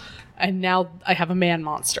boats, and now I have a man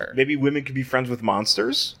monster. Maybe women can be friends with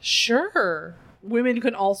monsters? Sure. Women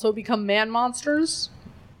can also become man monsters?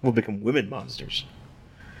 We'll become women monsters.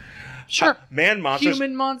 Sure. Man monsters.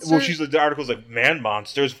 Human monsters. Well, the article's like, man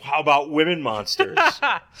monsters. How about women monsters?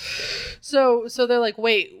 So they're like,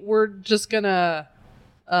 wait, we're gonna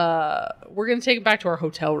take him back to our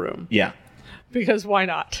hotel room. Yeah. Because why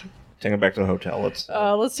not? Take him back to the hotel.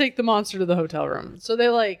 Let's take the monster to the hotel room. So they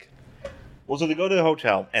so they go to the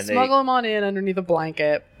hotel and smuggle him on in underneath a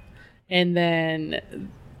blanket. And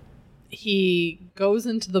then he goes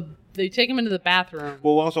into they take him into the bathroom.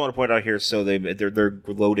 Well, we also want to point out here, so they're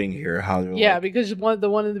gloating here how they're Yeah, because the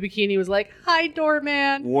one in the bikini was like, "Hi,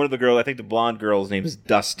 doorman." one of the girls, I think the blonde girl's name is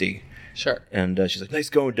Dusty. Sure. And she's like, "Nice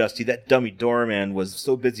going, Dusty. That dummy doorman was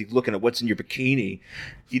so busy looking at what's in your bikini,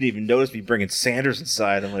 he didn't even notice me bringing Sanders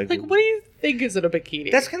inside." I'm like, Like, what do you think is in a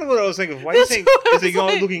bikini? That's kind of what I was thinking. Why do you think is he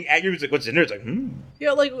going looking at you? He's like, "What's in there?" It's like,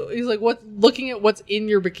 Yeah, like he's like, "What?" Looking at what's in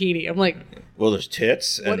your bikini. I'm like, well, there's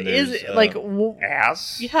tits. what and is there's, it? Like,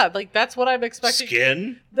 ass. Yeah, like that's what I'm expecting.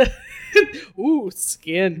 Skin. Ooh,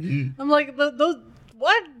 skin. I'm like, those.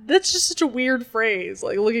 What? That's just such a weird phrase.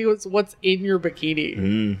 Like, looking at what's in your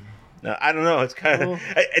bikini. No, I don't know. It's kind of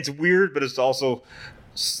it's weird, but it's also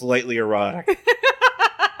slightly erotic.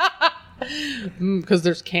 Because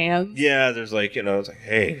there's cans. Yeah, there's like, it's like,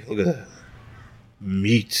 hey, look at that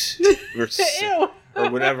meat or, Ew. or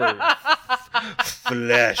whatever.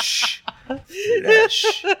 Flesh.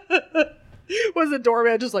 Was the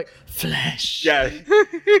doorman just like flesh? Yeah,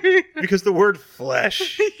 because the word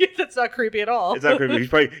flesh. That's not creepy at all. It's not creepy. He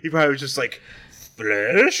probably was just like,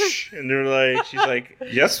 flesh, and they're like, she's like,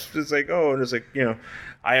 yes. It's like, oh, and it's like,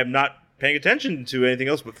 I am not paying attention to anything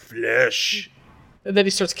else but flesh. And then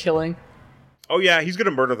he starts killing. Oh yeah, he's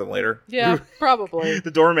gonna murder them later. Yeah, probably.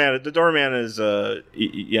 The doorman is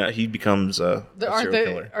he becomes a serial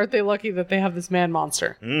killer. Aren't they lucky that they have this man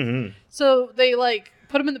monster? Mm-hmm. So they like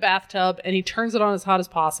put him in the bathtub, and he turns it on as hot as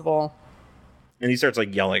possible, and he starts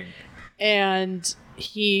like yelling, and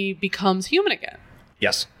he becomes human again.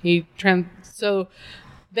 Yes. So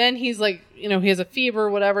then he's like, he has a fever or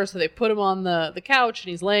whatever, so they put him on the couch,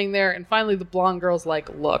 and he's laying there, and finally the blonde girl's like,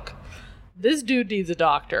 "Look, this dude needs a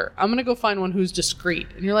doctor. I'm going to go find one who's discreet."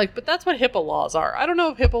 And you're like, but that's what HIPAA laws are. I don't know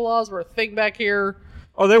if HIPAA laws were a thing back here.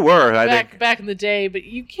 Oh, they were, I think. Back in the day, but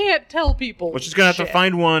you can't tell people. Well, she's going to have to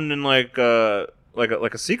find one in like a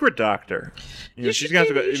secret doctor. She's going to have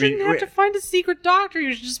to go. You shouldn't have to find a secret doctor.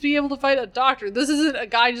 You should just be able to find a doctor. This isn't a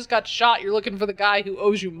guy just got shot. You're looking for the guy who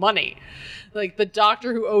owes you money. Like the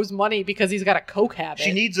doctor who owes money because he's got a coke habit.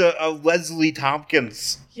 She needs a Leslie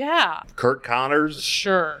Tompkins. Yeah. Kurt Connors.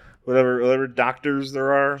 Sure. Whatever doctors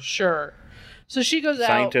there are. Sure. So she goes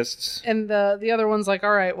Scientists. out. And the other one's like,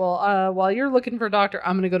 all right, well, while you're looking for a doctor,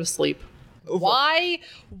 I'm going to go to sleep. Why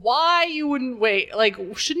you wouldn't wait? Like,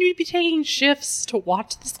 shouldn't you be taking shifts to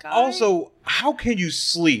watch this guy? Also, how can you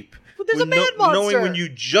sleep? Well, there's a man monster. Knowing when you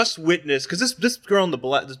just witnessed, because this girl in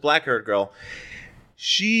this black-haired girl,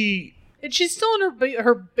 and she's still in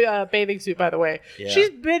her bathing suit, by the way. Yeah. She's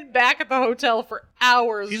been back at the hotel for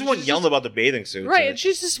hours. She's the one yelling about the bathing suit. Right, and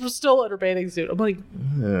she's just still in her bathing suit. I'm like,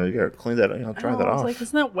 you gotta clean that. Dry that off. I was like,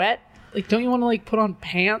 isn't that wet? Like, don't you want to like put on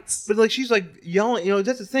pants? But like, she's like yelling.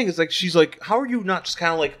 That's the thing. It's like she's like, how are you not just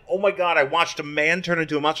kind of like, oh my god, I watched a man turn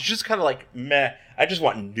into a monster? She's just kind of like, meh. I just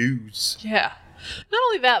want news. Yeah. Not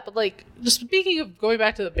only that, but like, just speaking of going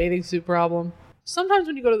back to the bathing suit problem. Sometimes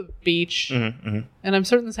when you go to the beach, and I'm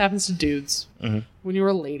certain this happens to dudes, when you're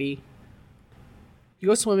a lady, you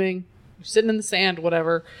go swimming, you're sitting in the sand,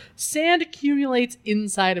 whatever, sand accumulates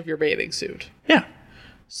inside of your bathing suit. Yeah.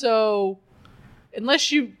 So,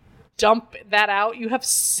 unless you dump that out, you have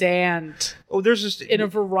sand. Oh, there's just in a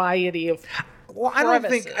variety of. Well, I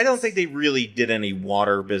don't think they really did any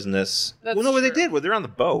water business. That's well, no, true. they did. Well, they're on the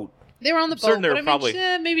boat. They were on the boat. Certain they but were probably.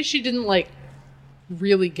 Maybe she didn't like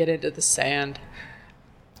really get into the sand.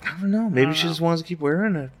 I don't know. Maybe she just wants to keep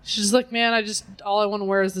wearing it. She's like, man, all I want to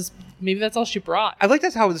wear is this. Maybe that's all she brought. I like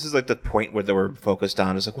that's how this is like the point where they were focused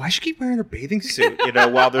on. Is like, why does she keep wearing her bathing suit?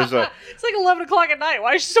 While there's a. It's like 11 o'clock at night.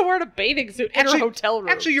 Why is she still wearing a bathing suit in her hotel room?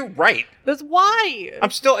 Actually, you're right. That's why. I'm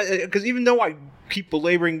still because even though I keep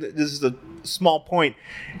belaboring this is a small point,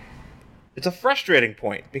 it's a frustrating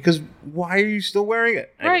point because why are you still wearing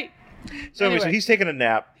it? Right. So anyway, he's taking a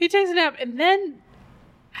nap. He takes a nap, and then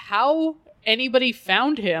how anybody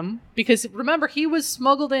found him, because remember, he was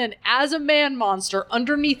smuggled in as a man monster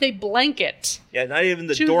underneath a blanket. Yeah, not even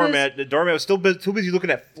the doormat. The doormat was still too busy looking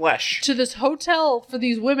at flesh. To this hotel for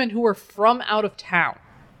these women who were from out of town.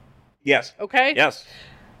 Yes. Okay? Yes.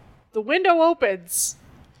 The window opens,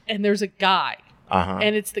 and there's a guy.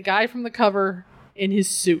 And it's the guy from the cover in his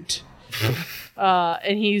suit.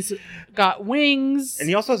 And he's got wings. And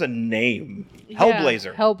he also has a name.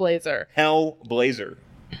 Hellblazer. Hellblazer.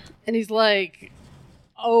 And he's like,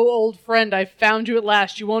 oh, old friend, I found you at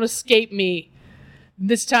last. You won't escape me.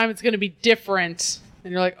 This time it's going to be different.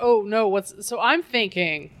 And you're like, oh, no, so I'm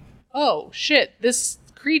thinking, oh, shit, this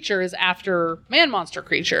creature is after man-monster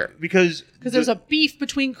creature. Because there's a beef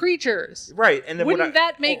between creatures. Right. And then Wouldn't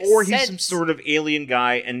that make or sense? he's some sort of alien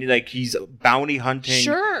guy and like he's bounty hunting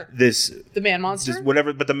Sure. the man-monster?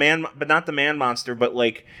 whatever, but not the man-monster, but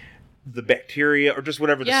like the bacteria or just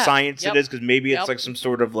whatever the science it is, because maybe it's like some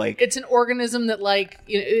sort of like it's an organism that like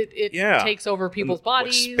it takes over people's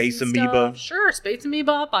bodies. Like space and amoeba. Stuff. Sure, space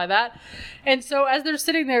amoeba, I'll buy that. And so as they're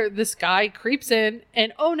sitting there, this guy creeps in,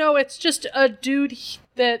 and oh no, it's just a dude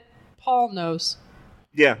that Paul knows.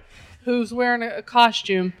 Yeah. Who's wearing a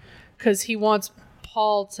costume because he wants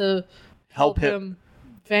Paul to help him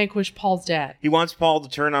vanquish Paul's dad. He wants Paul to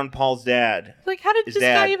turn on Paul's dad. Like, how did this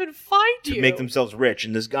guy even find you? To make themselves rich.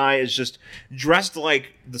 And this guy is just dressed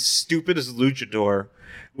like the stupidest luchador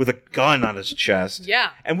with a gun on his chest.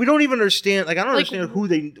 Yeah. And we don't even understand, like, I don't understand who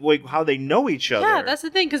they, like, how they know each other. Yeah, that's the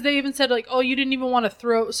thing, because they even said, like, oh, you didn't even want to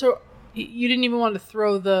throw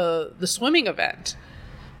the swimming event.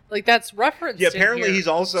 Like, that's referenced. Yeah, apparently in here. he's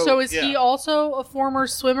also. So is he also a former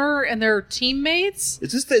swimmer and they're teammates?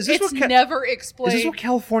 Is this it's never explained. Is this what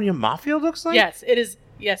California Mafia looks like? Yes, it is.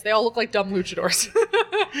 Yes, they all look like dumb luchadors.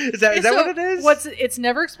 Is that what it is? It's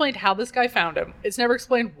never explained how this guy found him. It's never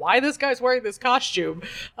explained why this guy's wearing this costume,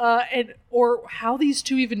 or how these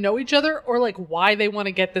two even know each other, or like why they want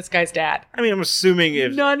to get this guy's dad. I mean, I'm assuming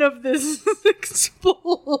if none of this is explained.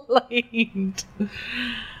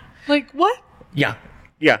 Like what? Yeah.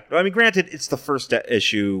 Yeah, I mean, granted, it's the first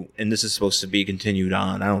issue, and this is supposed to be continued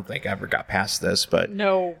on. I don't think I ever got past this, but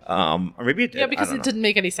no, or maybe it did. Yeah, because it didn't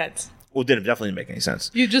make any sense. Well, it didn't definitely make any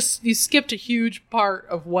sense. You skipped a huge part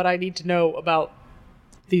of what I need to know about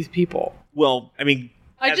these people. Well, I mean,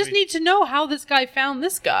 I just need to know how this guy found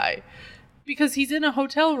this guy. Because he's in a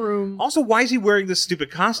hotel room. Also, why is he wearing this stupid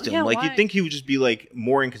costume? Yeah, like, why? you'd think he would just be, like,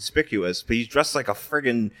 more inconspicuous, but he's dressed like a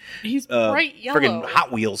friggin'... He's bright yellow. Friggin'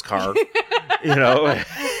 Hot Wheels car. You know?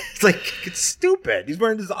 It's like, it's stupid. He's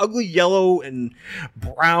wearing this ugly yellow and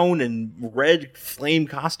brown and red flame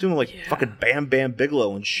costume, like fucking Bam Bam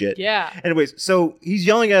Bigelow and shit. Yeah. Anyways, so he's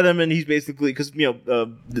yelling at him, and he's basically... Because,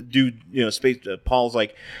 the dude, Paul's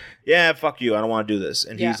like... Yeah, fuck you. I don't want to do this.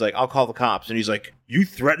 And he's like, I'll call the cops. And he's like, you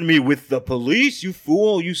threaten me with the police, you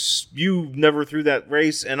fool. You never threw that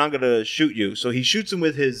race, and I'm going to shoot you. So he shoots him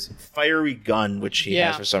with his fiery gun, which he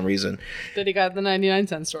has for some reason. That he got at the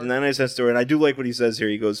 99-cent store. 99-cent store. And I do like what he says here.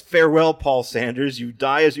 He goes, farewell, Paul Sanders. You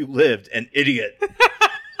die as you lived, an idiot.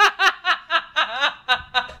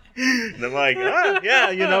 And I'm like,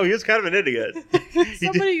 yeah, he was kind of an idiot.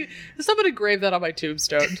 Somebody engraved that on my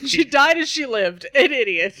tombstone. She died as she lived. An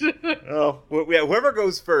idiot. Oh, well, yeah, whoever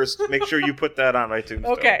goes first, make sure you put that on my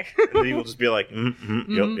tombstone. Okay. And then he will just be like, yep.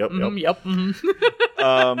 And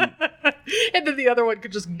then the other one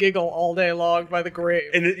could just giggle all day long by the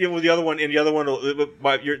grave. And the other one,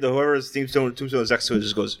 whoever's tombstone is next to it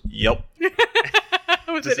just goes, yep.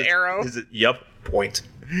 With an arrow. Is it, yep, point.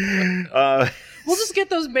 We'll just get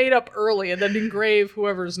those made up early and then engrave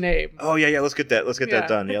whoever's name. Oh yeah, let's get that. Let's get that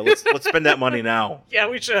done. Yeah, let's spend that money now. Yeah,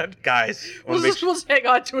 we should, guys. We'll just hang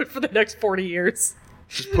on to it for the next 40 years.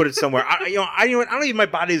 Just put it somewhere. I don't even. My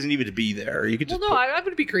body doesn't even to be there. You could just. Well, no, I'm going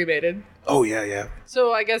to be cremated. Oh yeah.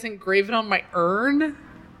 So I guess engrave it on my urn.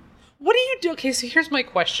 What do you do? Okay, so here's my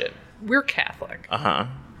question. We're Catholic.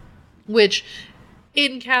 Which,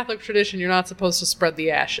 in Catholic tradition, you're not supposed to spread the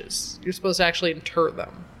ashes. You're supposed to actually inter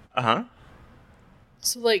them.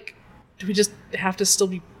 So, like, do we just have to still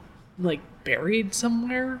be, like, buried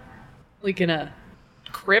somewhere? Like, in a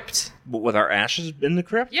crypt? With our ashes in the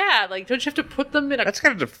crypt? Yeah, like, don't you have to put them in a... That's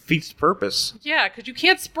kind of defeats the purpose. Yeah, because you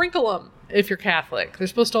can't sprinkle them if you're Catholic. They're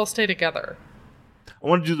supposed to all stay together. I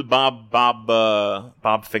want to do the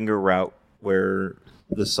Bob Finger route, where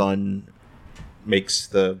the son makes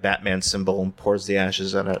the Batman symbol and pours the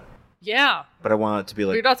ashes in it. Yeah. But I want it to be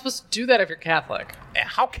like... But you're not supposed to do that if you're Catholic.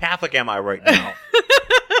 How Catholic am I right now?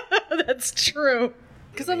 That's true.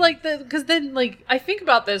 Because I think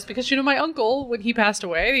about this because, my uncle, when he passed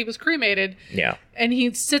away, he was cremated. Yeah. And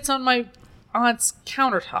he sits on my aunt's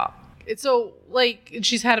countertop. So, like, and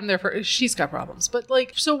she's had him there she's got problems. But,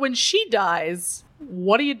 like, so when she dies,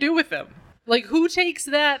 what do you do with him? Like, who takes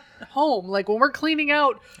that home? Like, when we're cleaning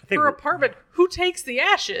out her apartment, who takes the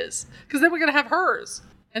ashes? Because then we're going to have hers.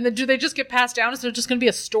 And then do they just get passed down? Is there just going to be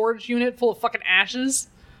a storage unit full of fucking ashes?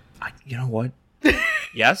 You know what?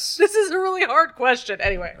 Yes? This is a really hard question.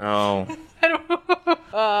 Anyway. Oh. I don't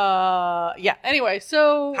yeah. Anyway,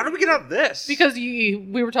 so... How did we get out of this? Because we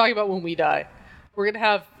were talking about when we die. We're going to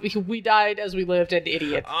have... We died as we lived, an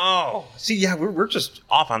idiot. Oh. See, yeah, we're just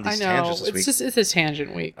off on these tangents this week. It's a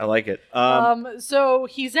tangent week. I like it. So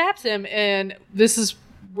he zaps him, and this is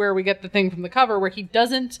where we get the thing from the cover, where he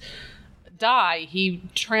doesn't die, he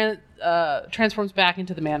transforms back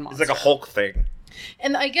into the man monster. It's like a Hulk thing.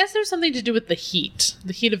 And I guess there's something to do with the heat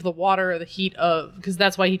of the water, the heat of, because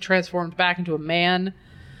that's why he transformed back into a man.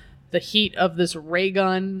 The heat of this ray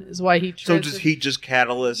gun is why he. So does heat just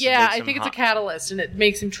catalyst? Yeah, I think it's a catalyst, and it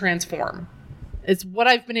makes him transform. It's what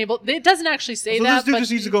I've been able. It doesn't actually say so that. This dude but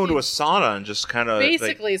just needs to go into a sauna and just kind of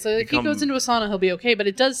basically. So if he goes into a sauna, he'll be okay. But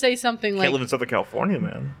it does say something like can't live in Southern California,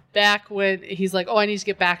 man. Back when he's like, "Oh, I need to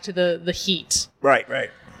get back to the heat." Right.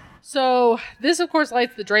 So this, of course,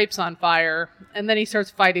 lights the drapes on fire, and then he starts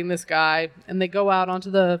fighting this guy, and they go out onto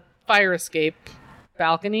the fire escape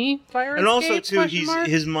balcony. And also, too,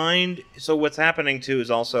 his mind. So what's happening too is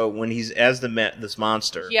also when he's as this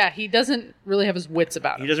monster. Yeah, he doesn't really have his wits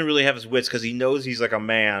about him. He doesn't really have his wits because he knows he's like a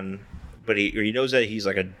man, but he knows that he's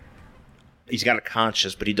got a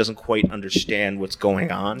conscience, but he doesn't quite understand what's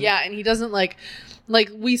going on. Yeah, and he doesn't like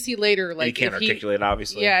we see later, like he can't articulate,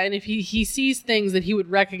 obviously. Yeah, and if he sees things that he would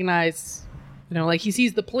recognize, like he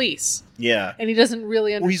sees the police. Yeah, and he doesn't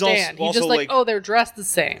really understand. Well, he's just like, oh, they're dressed the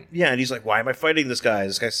same. Yeah, and he's like, why am I fighting this guy?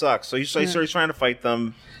 This guy sucks. So he starts trying to fight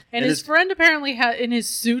them. And his friend apparently in his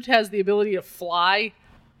suit has the ability to fly.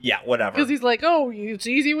 Yeah, whatever. Because he's like, oh, it's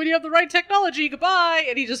easy when you have the right technology. Goodbye,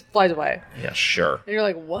 and he just flies away. Yeah, sure. And you're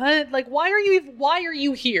like, what? Like, why are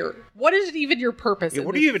you here? What is even your purpose? Yeah,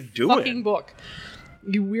 what are you even doing? Fucking book,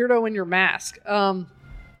 you weirdo in your mask.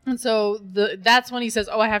 And so that's when he says,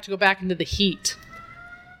 oh, I have to go back into the heat.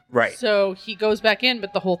 Right. So he goes back in,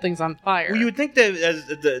 but the whole thing's on fire. Well, you would think that as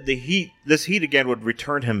this heat again would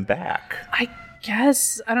return him back. I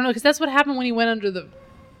guess, I don't know, because that's what happened when he went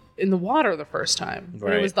in the water the first time. Right.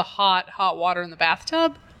 When it was the hot water in the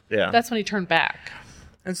bathtub. Yeah. That's when he turned back.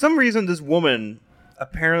 And some reason this woman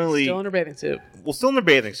apparently still in her bathing suit. Well, still in her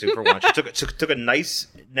bathing suit for one. She took a nice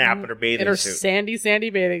nap in her bathing suit. In her sandy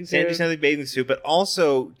bathing suit. Sandy bathing suit, but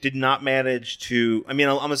also did not manage to. I mean,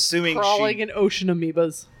 I'm assuming crawling in ocean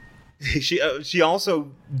amoebas. She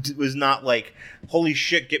also was not like, holy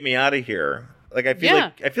shit, get me out of here. Like I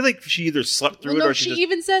feel like she either slept through it or she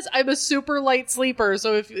even says I'm a super light sleeper.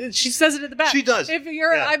 So if she says it at the back, she does.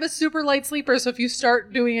 I'm a super light sleeper. So if you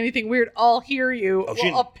start doing anything weird, I'll hear you.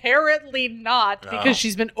 Apparently not, because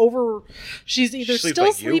she's either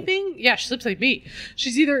still sleeping. Yeah, she sleeps like me.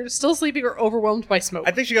 She's either still sleeping or overwhelmed by smoke.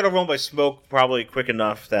 I think she got overwhelmed by smoke probably quick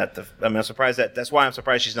enough that I'm surprised that's why I'm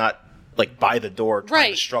surprised she's not like by the door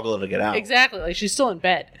trying to struggle to get out. Exactly. Like she's still in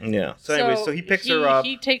bed. Yeah. So anyway, so he picks her up.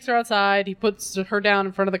 He takes her outside. He puts her down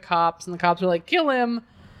in front of the cops, and the cops are like, kill him.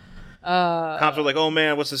 Cops are like, oh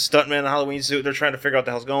man, what's this stuntman in a Halloween suit? They're trying to figure out what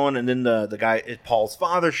the hell's going. And then the guy, Paul's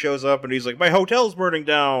father, shows up and he's like, my hotel's burning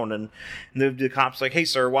down. And the cop's like, hey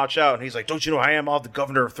sir, watch out. And he's like, don't you know I am? I'll have the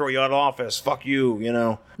governor throw you out of office. Fuck you,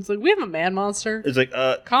 It's like, we have a man monster. It's like,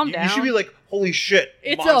 calm down. You should be like, holy shit,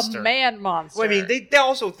 it's monster. A man monster. Well, I mean, they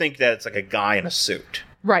also think that it's like a guy in a suit.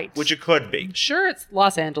 Right. Which it could be. Sure, it's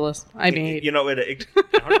Los Angeles. I mean... it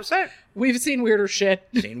 100%. We've seen weirder shit.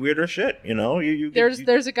 There's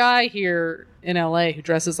a guy here in LA who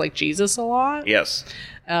dresses like Jesus a lot. Yes.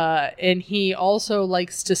 And he also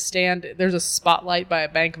likes to stand... There's a spotlight by a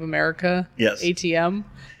Bank of America ATM.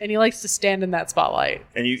 And he likes to stand in that spotlight.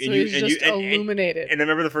 He's illuminated. And I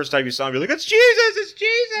remember the first time you saw him, you're like, it's Jesus! It's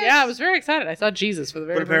Jesus! Yeah, I was very excited. I saw Jesus for the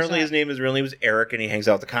very first time. But apparently his real name is Eric, and he hangs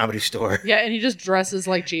out at the Comedy Store. Yeah, and he just dresses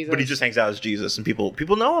like Jesus. But he just hangs out as Jesus, and people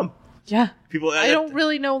know him. Yeah. I don't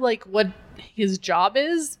really know like what his job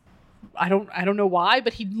is. I don't know why,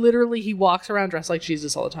 but he walks around dressed like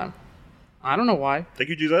Jesus all the time. I don't know why. Thank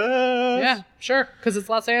you, Jesus. Yeah, sure, because it's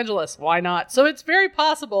Los Angeles. Why not? So it's very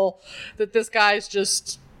possible that this guy's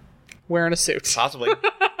just wearing a suit. Possibly.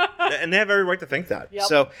 And they have every right to think that.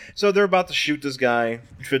 Yep. So they're about to shoot this guy,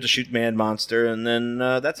 to shoot Man Monster, and then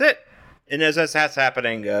that's it. And as that's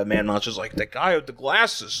happening, Man Monster's like, that guy with the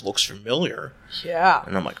glasses looks familiar. Yeah.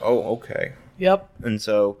 And I'm like, oh, okay. Yep. And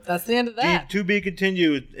so that's the end of that. To be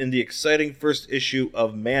continued in the exciting first issue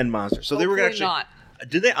of Man Monster. So hopefully they were actually not.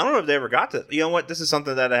 Did they? I don't know if they ever got to. You know what? This is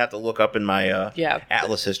something that I have to look up in my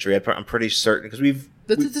Atlas history. I'm pretty certain because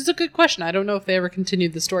This is a good question. I don't know if they ever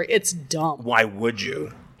continued the story. It's dumb. Why would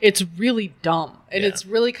you? It's really dumb, and it's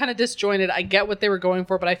really kind of disjointed. I get what they were going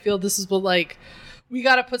for, but I feel this is what we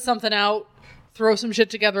got to put something out, throw some shit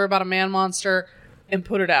together about a man monster, and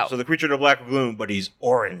put it out. So the creature in the Black Lagoon, but he's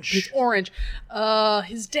orange. He's orange.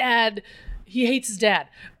 His dad, he hates his dad.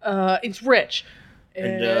 It's rich.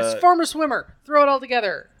 And it's farmer swimmer. Throw it all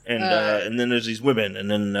together. And then there's these women, and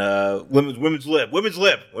then women's lib.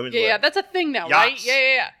 Yeah, that's a thing now, Yachts.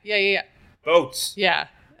 right? Yeah. Boats. Yeah.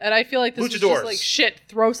 And I feel like this is just like shit.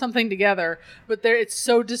 Throw something together, but it's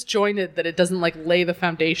so disjointed that it doesn't lay the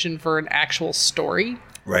foundation for an actual story.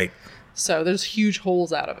 Right. So there's huge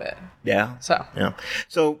holes out of it. Yeah.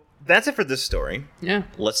 So that's it for this story. Yeah.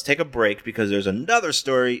 Let's take a break because there's another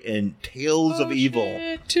story in Tales of Evil.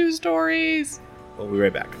 Shit, 2 stories. We'll be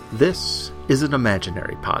right back. This is an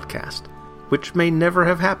imaginary podcast, which may never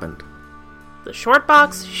have happened, The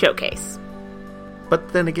Shortbox Showcase.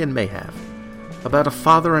 but then again may have. About a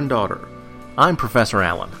father and daughter. I'm Professor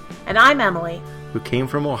Allen, And I'm Emily. who came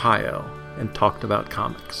from Ohio and talked about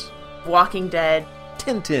comics. Walking Dead,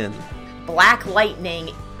 Tintin, Black Lightning.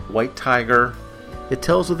 White Tiger. It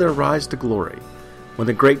tells of their rise to glory, when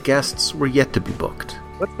the great guests were yet to be booked,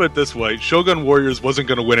 Let's put it this way, Shogun Warriors wasn't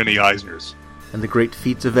going to win any Eisners. and the great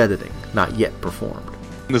feats of editing not yet performed.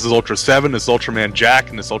 This is Ultra 7, this is Ultraman Jack,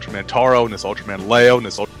 and this Ultraman Taro, and this Ultraman Leo, and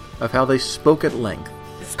this Of how they spoke at length,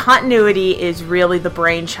 This continuity is really the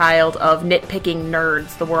brainchild of nitpicking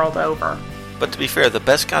nerds the world over. But to be fair, the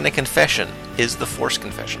best kind of confession is the Force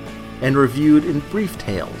confession. and reviewed in brief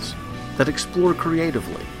tales that explore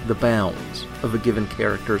creatively the bounds of a given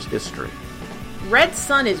character's history, Red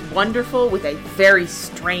Sun is wonderful with a very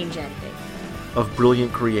strange ending. of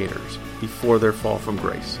brilliant creators before their fall from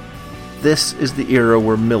grace. This is the era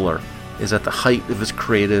where Miller is at the height of his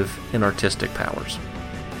creative and artistic powers,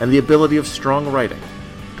 and the ability of strong writing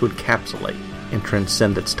to encapsulate and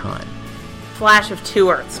transcend its time. Flash of Two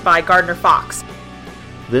Earths by Gardner Fox.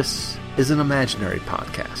 This is an imaginary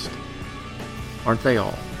podcast. Aren't they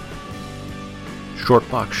all?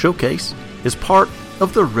 Shortbox Showcase is part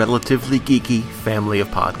of the Relatively Geeky family of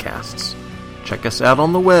podcasts. Check us out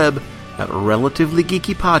on the web at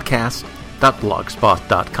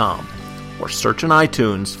relativelygeekypodcast.blogspot.com or search in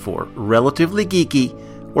iTunes for Relatively Geeky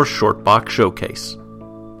or Shortbox Showcase.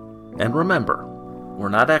 And remember, we're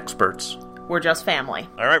not experts. We're just family.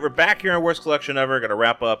 All right, we're back here on Worst Collection Ever. Going to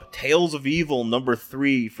wrap up Tales of Evil number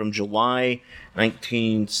 3 from July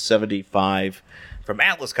 1975 from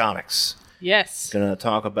Atlas Comics. Yes. Going to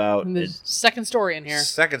talk about And there's second story in here.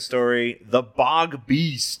 second story, The Bog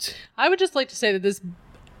Beast. I would just like to say that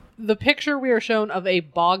the picture we are shown of a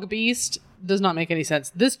bog beast does not make any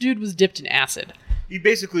sense. This dude was dipped in acid. He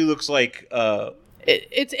basically looks like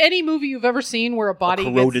It's any movie you've ever seen where a body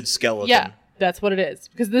corroded gets, skeleton. Yeah, that's what it is.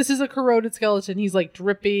 Because this is a corroded skeleton. He's like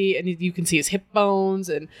drippy, and you can see his hip bones,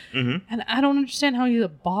 and I don't understand how he's a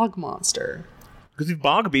bog monster. Because the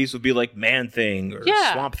Bog Beast would be like Man-Thing or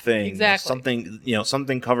Yeah, Swamp Thing. exactly.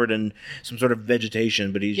 Something covered in some sort of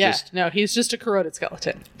vegetation, but he's he's just a corroded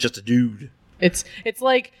skeleton. just a dude. It's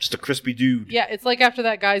like Just a crispy dude. yeah, it's like after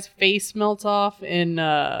that guy's face melts off in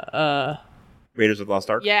Raiders of the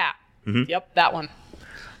Lost Ark? yeah, yep, that one.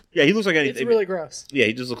 Yeah, he looks like anything. It's really gross. Yeah,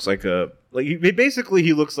 he just looks like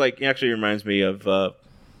he looks like, he actually reminds me of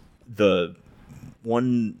the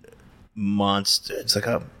one monster. It's like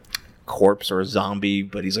a corpse or a zombie,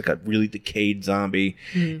 but he's like a really decayed zombie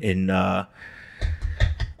in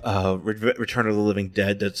Return of the Living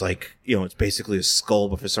Dead. That's like, it's basically a skull,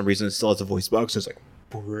 but for some reason it still has a voice box. It's like,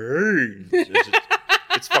 brains.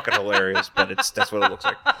 It's fucking hilarious, but that's what it looks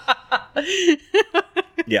like.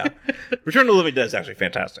 Yeah, Return of the Living Dead is actually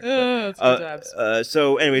fantastic. It's good times.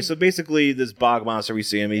 So anyway, so basically this bog monster, we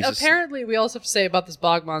see him. He's Apparently, we also have to say about this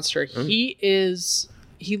bog monster, he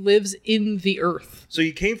lives in the earth. So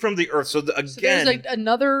he came from the earth. So There's like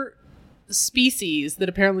another species that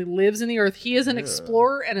apparently lives in the earth. He is an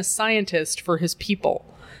explorer and a scientist for his people.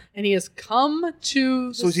 And he has come to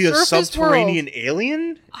the So is he a surface subterranean world.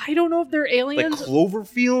 alien? I don't know if they're Like aliens.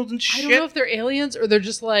 Cloverfield and I shit? don't know if they're aliens or they're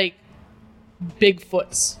just like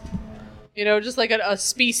Bigfoots. Just like a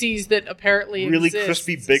species that apparently Really exists.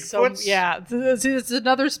 crispy Bigfoots? It's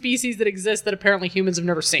another species that exists that apparently humans have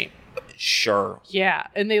never seen. Sure. Yeah,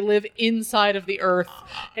 and they live inside of the earth.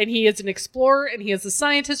 And he is an explorer and he is a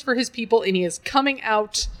scientist for his people and he is coming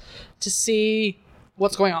out to see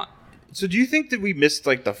what's going on. So do you think that we missed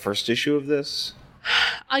like the first issue of this?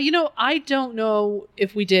 I don't know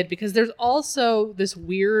if we did because there's also this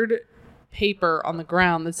weird paper on the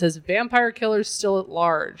ground that says vampire killers still at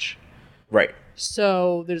large. Right.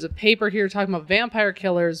 So there's a paper here talking about vampire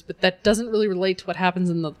killers, but that doesn't really relate to what happens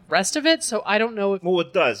in the rest of it. So I don't know if... Well,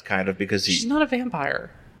 it does kind of because she's not a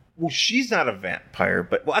vampire. Well, she's not a vampire,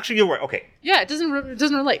 but... Well, actually, you're right. Okay. Yeah, it doesn't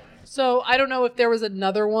relate. So I don't know if there was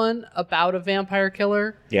another one about a vampire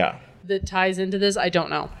killer. Yeah. That ties into this. I don't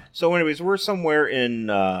know. So anyways, we're somewhere in...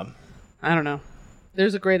 I don't know.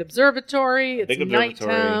 There's a great observatory. It's big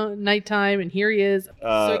observatory. Nighttime, and here he is.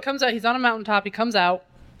 So he comes out. He's on a mountaintop. He comes out,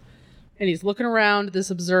 and he's looking around this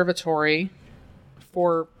observatory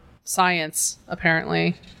for science,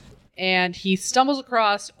 apparently. And he stumbles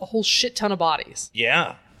across a whole shit ton of bodies.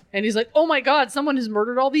 Yeah. And he's like, oh my god, someone has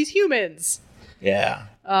murdered all these humans. Yeah.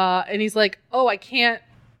 And he's like, oh, I can't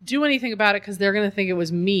do anything about it because they're going to think it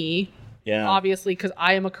was me. Yeah. Obviously, because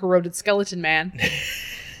I am a corroded skeleton man.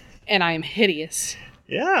 And I am hideous.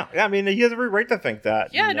 Yeah. I mean, he has every right to think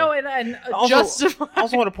that. Yeah, and also, justify. I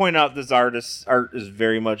also want to point out this art is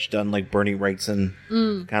very much done like Bernie Wrightson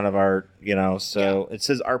kind of art, so it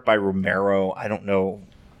says art by Romero. I don't know.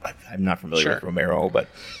 I'm not familiar with Romero, but...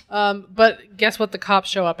 But guess what? The cops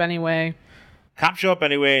show up anyway. Cops show up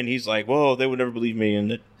anyway, and he's like, whoa, they would never believe me.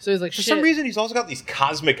 And so he's like, for some reason, he's also got these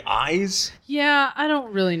cosmic eyes. Yeah, I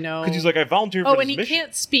don't really know. Because he's like, I volunteered for this mission. Oh, and he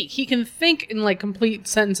can't speak. He can think in like complete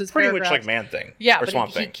sentences. Pretty much like Man-Thing. Yeah, or but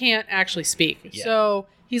Swamp he Thing. can't actually speak. Yeah. So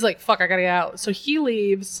he's like, fuck, I gotta get out. So he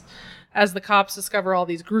leaves as the cops discover all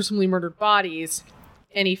these gruesomely murdered bodies,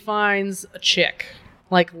 and he finds a chick,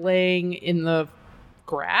 like laying in the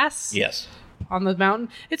grass. Yes. On the mountain.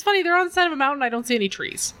 It's funny, they're on the side of a mountain. I don't see any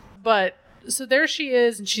trees. But so there she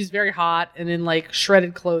is, and she's very hot and in like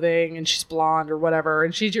shredded clothing, and she's blonde or whatever.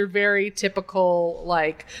 And she's your very typical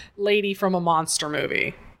like lady from a monster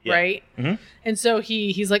movie, right? Mm-hmm. And so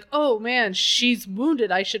he's like, oh man, she's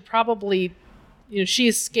wounded. I should probably, she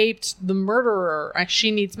escaped the murderer. She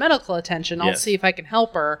needs medical attention. I'll see if I can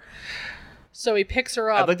help her. So he picks her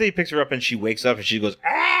up. I like that he picks her up and she wakes up and she goes,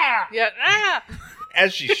 ah! Yeah, ah!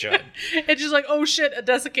 As she should. And she's like, oh shit, a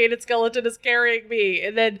desiccated skeleton is carrying me.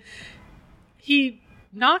 And then he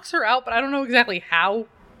knocks her out, but I don't know exactly how.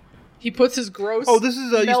 He puts his gross,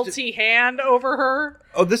 melty hand over her.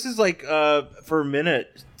 Oh, this is like, for a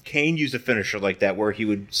minute, Kane used a finisher like that where he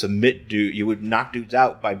would you would knock dudes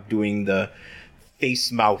out by doing the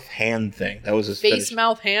face, mouth, hand thing. That was his face,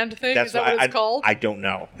 mouth, hand thing? Is that what it's called? I don't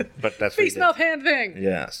know, but that's face, mouth, hand thing.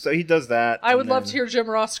 Yeah, so he does that. I would love to hear Jim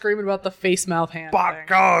Ross screaming about the face, mouth, hand thing. By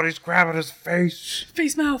God, he's grabbing his face.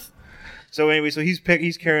 Face, mouth. So anyway,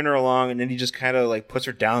 he's carrying her along, and then he just kind of like puts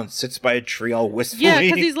her down, sits by a tree all wistfully. Yeah,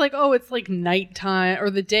 because he's like, oh, it's like nighttime, or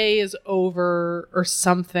the day is over, or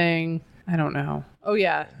something. I don't know. Oh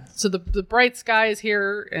yeah, so the bright sky is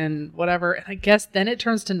here and whatever, and I guess then it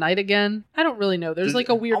turns to night again. I don't really know. There's like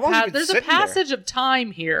a weird there's a passage of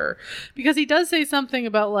time here, because he does say something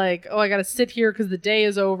about like, oh, I got to sit here because the day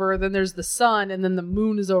is over. Then there's the sun, and then the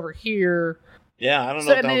moon is over here. Yeah, I don't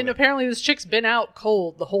know. And then apparently this chick's been out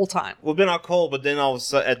cold the whole time. Well, been out cold, but then all of a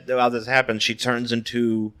sudden, while this happens, she turns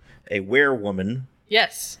into a werewoman.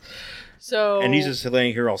 Yes. So. And he's just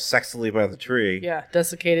laying here all sexily by the tree. Yeah,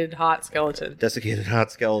 desiccated hot skeleton. Desiccated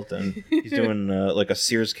hot skeleton. He's doing like a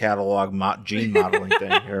Sears catalog gene modeling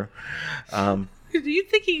thing here. Don't you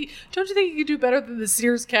think he could do better than the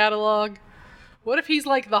Sears catalog? What if he's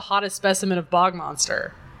like the hottest specimen of bog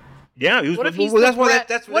monster? Yeah, what if he's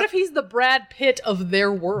the Brad Pitt of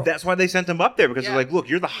their world? That's why they sent him up there, because they're like, look,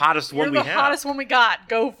 you're the hottest one we have. You're the hottest one we got.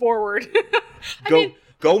 Go forward.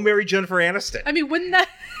 Go marry Jennifer Aniston. I mean, wouldn't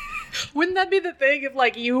that be the thing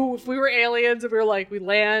if we were aliens and we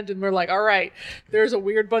land and we're like, all right, there's a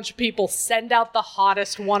weird bunch of people, send out the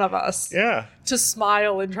hottest one of us. Yeah. To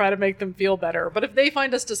smile and try to make them feel better. But if they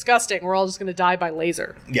find us disgusting, we're all just going to die by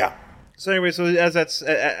laser. Yeah. So anyway, as that's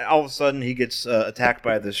all of a sudden he gets attacked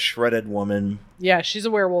by this shredded woman. Yeah, she's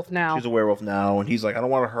a werewolf now. And he's like, I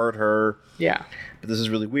don't want to hurt her. Yeah. But this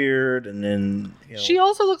is really weird. And then she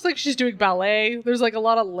also looks like she's doing ballet. There's like a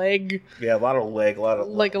lot of leg. Yeah, a lot of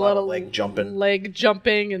leg jumping. Leg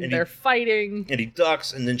jumping, and they're fighting. And he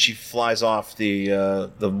ducks, and then she flies off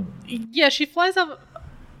the. Yeah, she flies off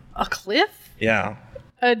a cliff. Yeah.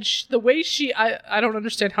 And the way I don't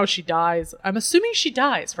understand how she dies. I'm assuming she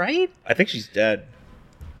dies, right? I think she's dead.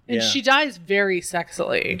 And she dies very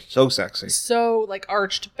sexily. So sexy. So, like,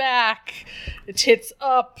 arched back, tits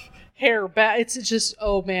up, hair back. It's just,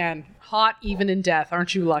 oh man, hot even in death.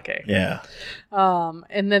 Aren't you lucky? Yeah.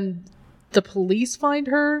 And then the police find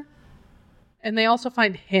her, and they also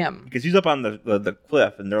find him. Because he's up on the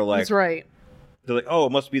cliff, and they're like... That's right. They're like, oh,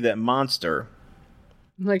 it must be that monster.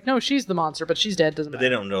 I'm like, no, she's the monster, but she's dead. Doesn't matter. But they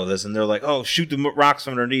don't know this, and they're like, "Oh, shoot the rocks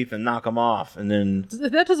from underneath and knock them off." And then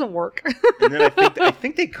that doesn't work. And then I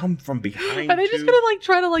think they come from behind. Are they just gonna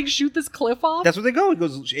try to shoot this cliff off? That's what they go. He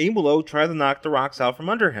goes, aim below, try to knock the rocks out from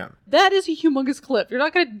under him. That is a humongous cliff. You're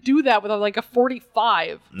not gonna do that with a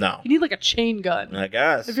 45. No, you need a chain gun. I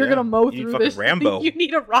guess if you're gonna mow through this, Rambo. You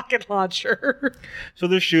need a rocket launcher. So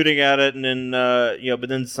they're shooting at it, and then but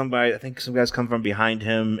then some guys come from behind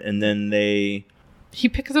him, and then he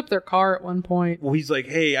picks up their car at one point. Well, he's like,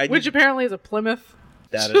 "Hey, which apparently is a Plymouth."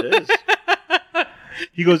 That it is.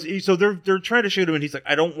 He goes. So they're trying to shoot him, and he's like,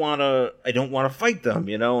 "I don't want to fight them,"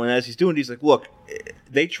 And as he's doing, he's like, "Look,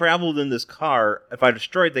 they traveled in this car. If I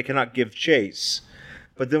destroy it, they cannot give chase."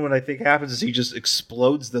 But then what I think happens is he just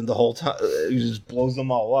explodes them the whole time. He just blows them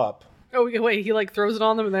all up. Oh, wait, he like throws it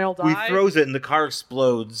on them and they all die? He throws it and the car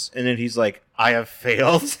explodes, and then he's like, I have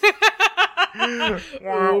failed. Oops.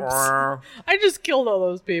 I just killed all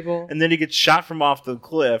those people. And then he gets shot from off the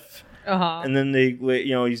cliff. Uh-huh. And then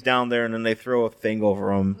he's down there, and then they throw a thing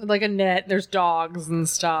over him. Like a net, there's dogs and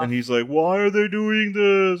stuff. And he's like, why are they doing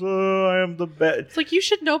this? I am the best. It's like, you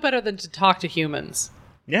should know better than to talk to humans.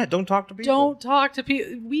 Yeah, don't talk to people. Don't talk to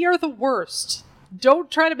people. We are the worst. Don't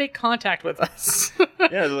try to make contact with us.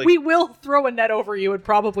 Yeah, like, we will throw a net over you and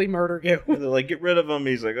probably murder you. They're like, get rid of him.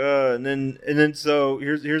 He's like, and then so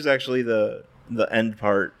here's actually the end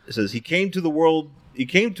part. It says he came to the world. He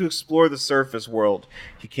came to explore the surface world.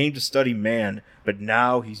 He came to study man, but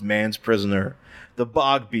now he's man's prisoner. The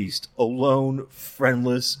bog beast, alone,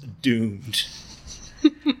 friendless, doomed.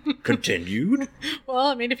 Continued. Well,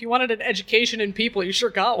 I mean, if you wanted an education in people, you sure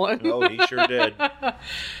got one. Oh, he sure did.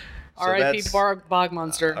 R.I.P. Bog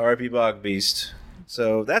Monster. R.I.P. Bog Beast.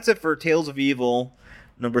 So that's it for Tales of Evil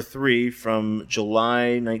number 3 from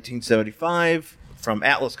July 1975 from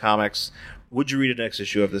Atlas Comics. Would you read the next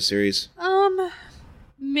issue of this series?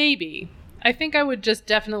 Maybe. I think I would just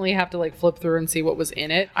definitely have to like flip through and see what was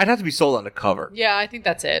in it. I'd have to be sold on the cover. Yeah, I think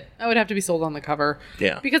that's it. I would have to be sold on the cover.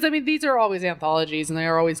 Yeah. Because I mean, these are always anthologies and they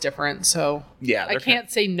are always different. So yeah, I can't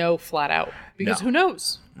say no flat out because who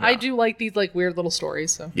knows? No. I do like these like weird little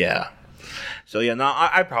stories. So yeah. So yeah, no,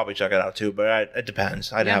 I'd probably check it out too, but it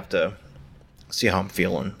depends. I'd have to see how I'm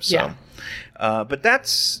feeling. So, yeah. But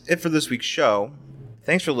that's it for this week's show.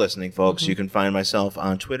 Thanks for listening, folks. You can find myself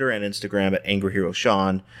on Twitter and Instagram at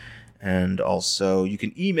AngryHeroSean. And also, you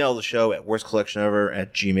can email the show at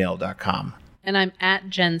worstcollectionever@gmail.com. And I'm at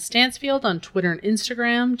Jen Stansfield on Twitter and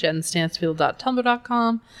Instagram,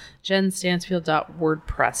 jenstansfield.tumblr.com,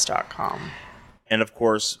 jenstansfield.wordpress.com. And of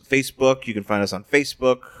course, Facebook. You can find us on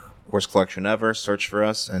Facebook, Worst Collection Ever. Search for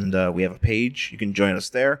us, and we have a page. You can join us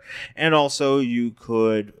there. And also, you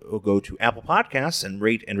could go to Apple Podcasts and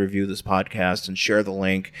rate and review this podcast and share the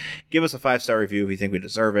link. Give us a 5-star review if you think we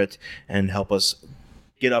deserve it, and help us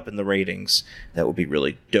get up in the ratings. That would be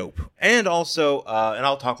really dope. And also, and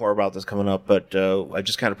I'll talk more about this coming up, but I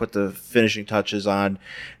just kind of put the finishing touches on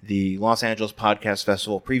the Los Angeles Podcast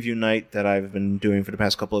Festival preview night that I've been doing for the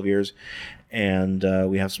past couple of years. And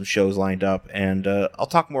we have some shows lined up, and I'll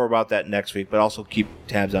talk more about that next week, but also keep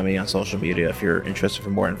tabs on me on social media if you're interested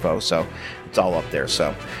for more info. So it's all up there.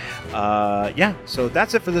 So yeah, so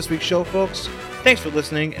that's it for this week's show, folks. Thanks for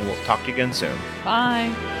listening, and we'll talk to you again soon.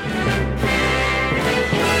 Bye.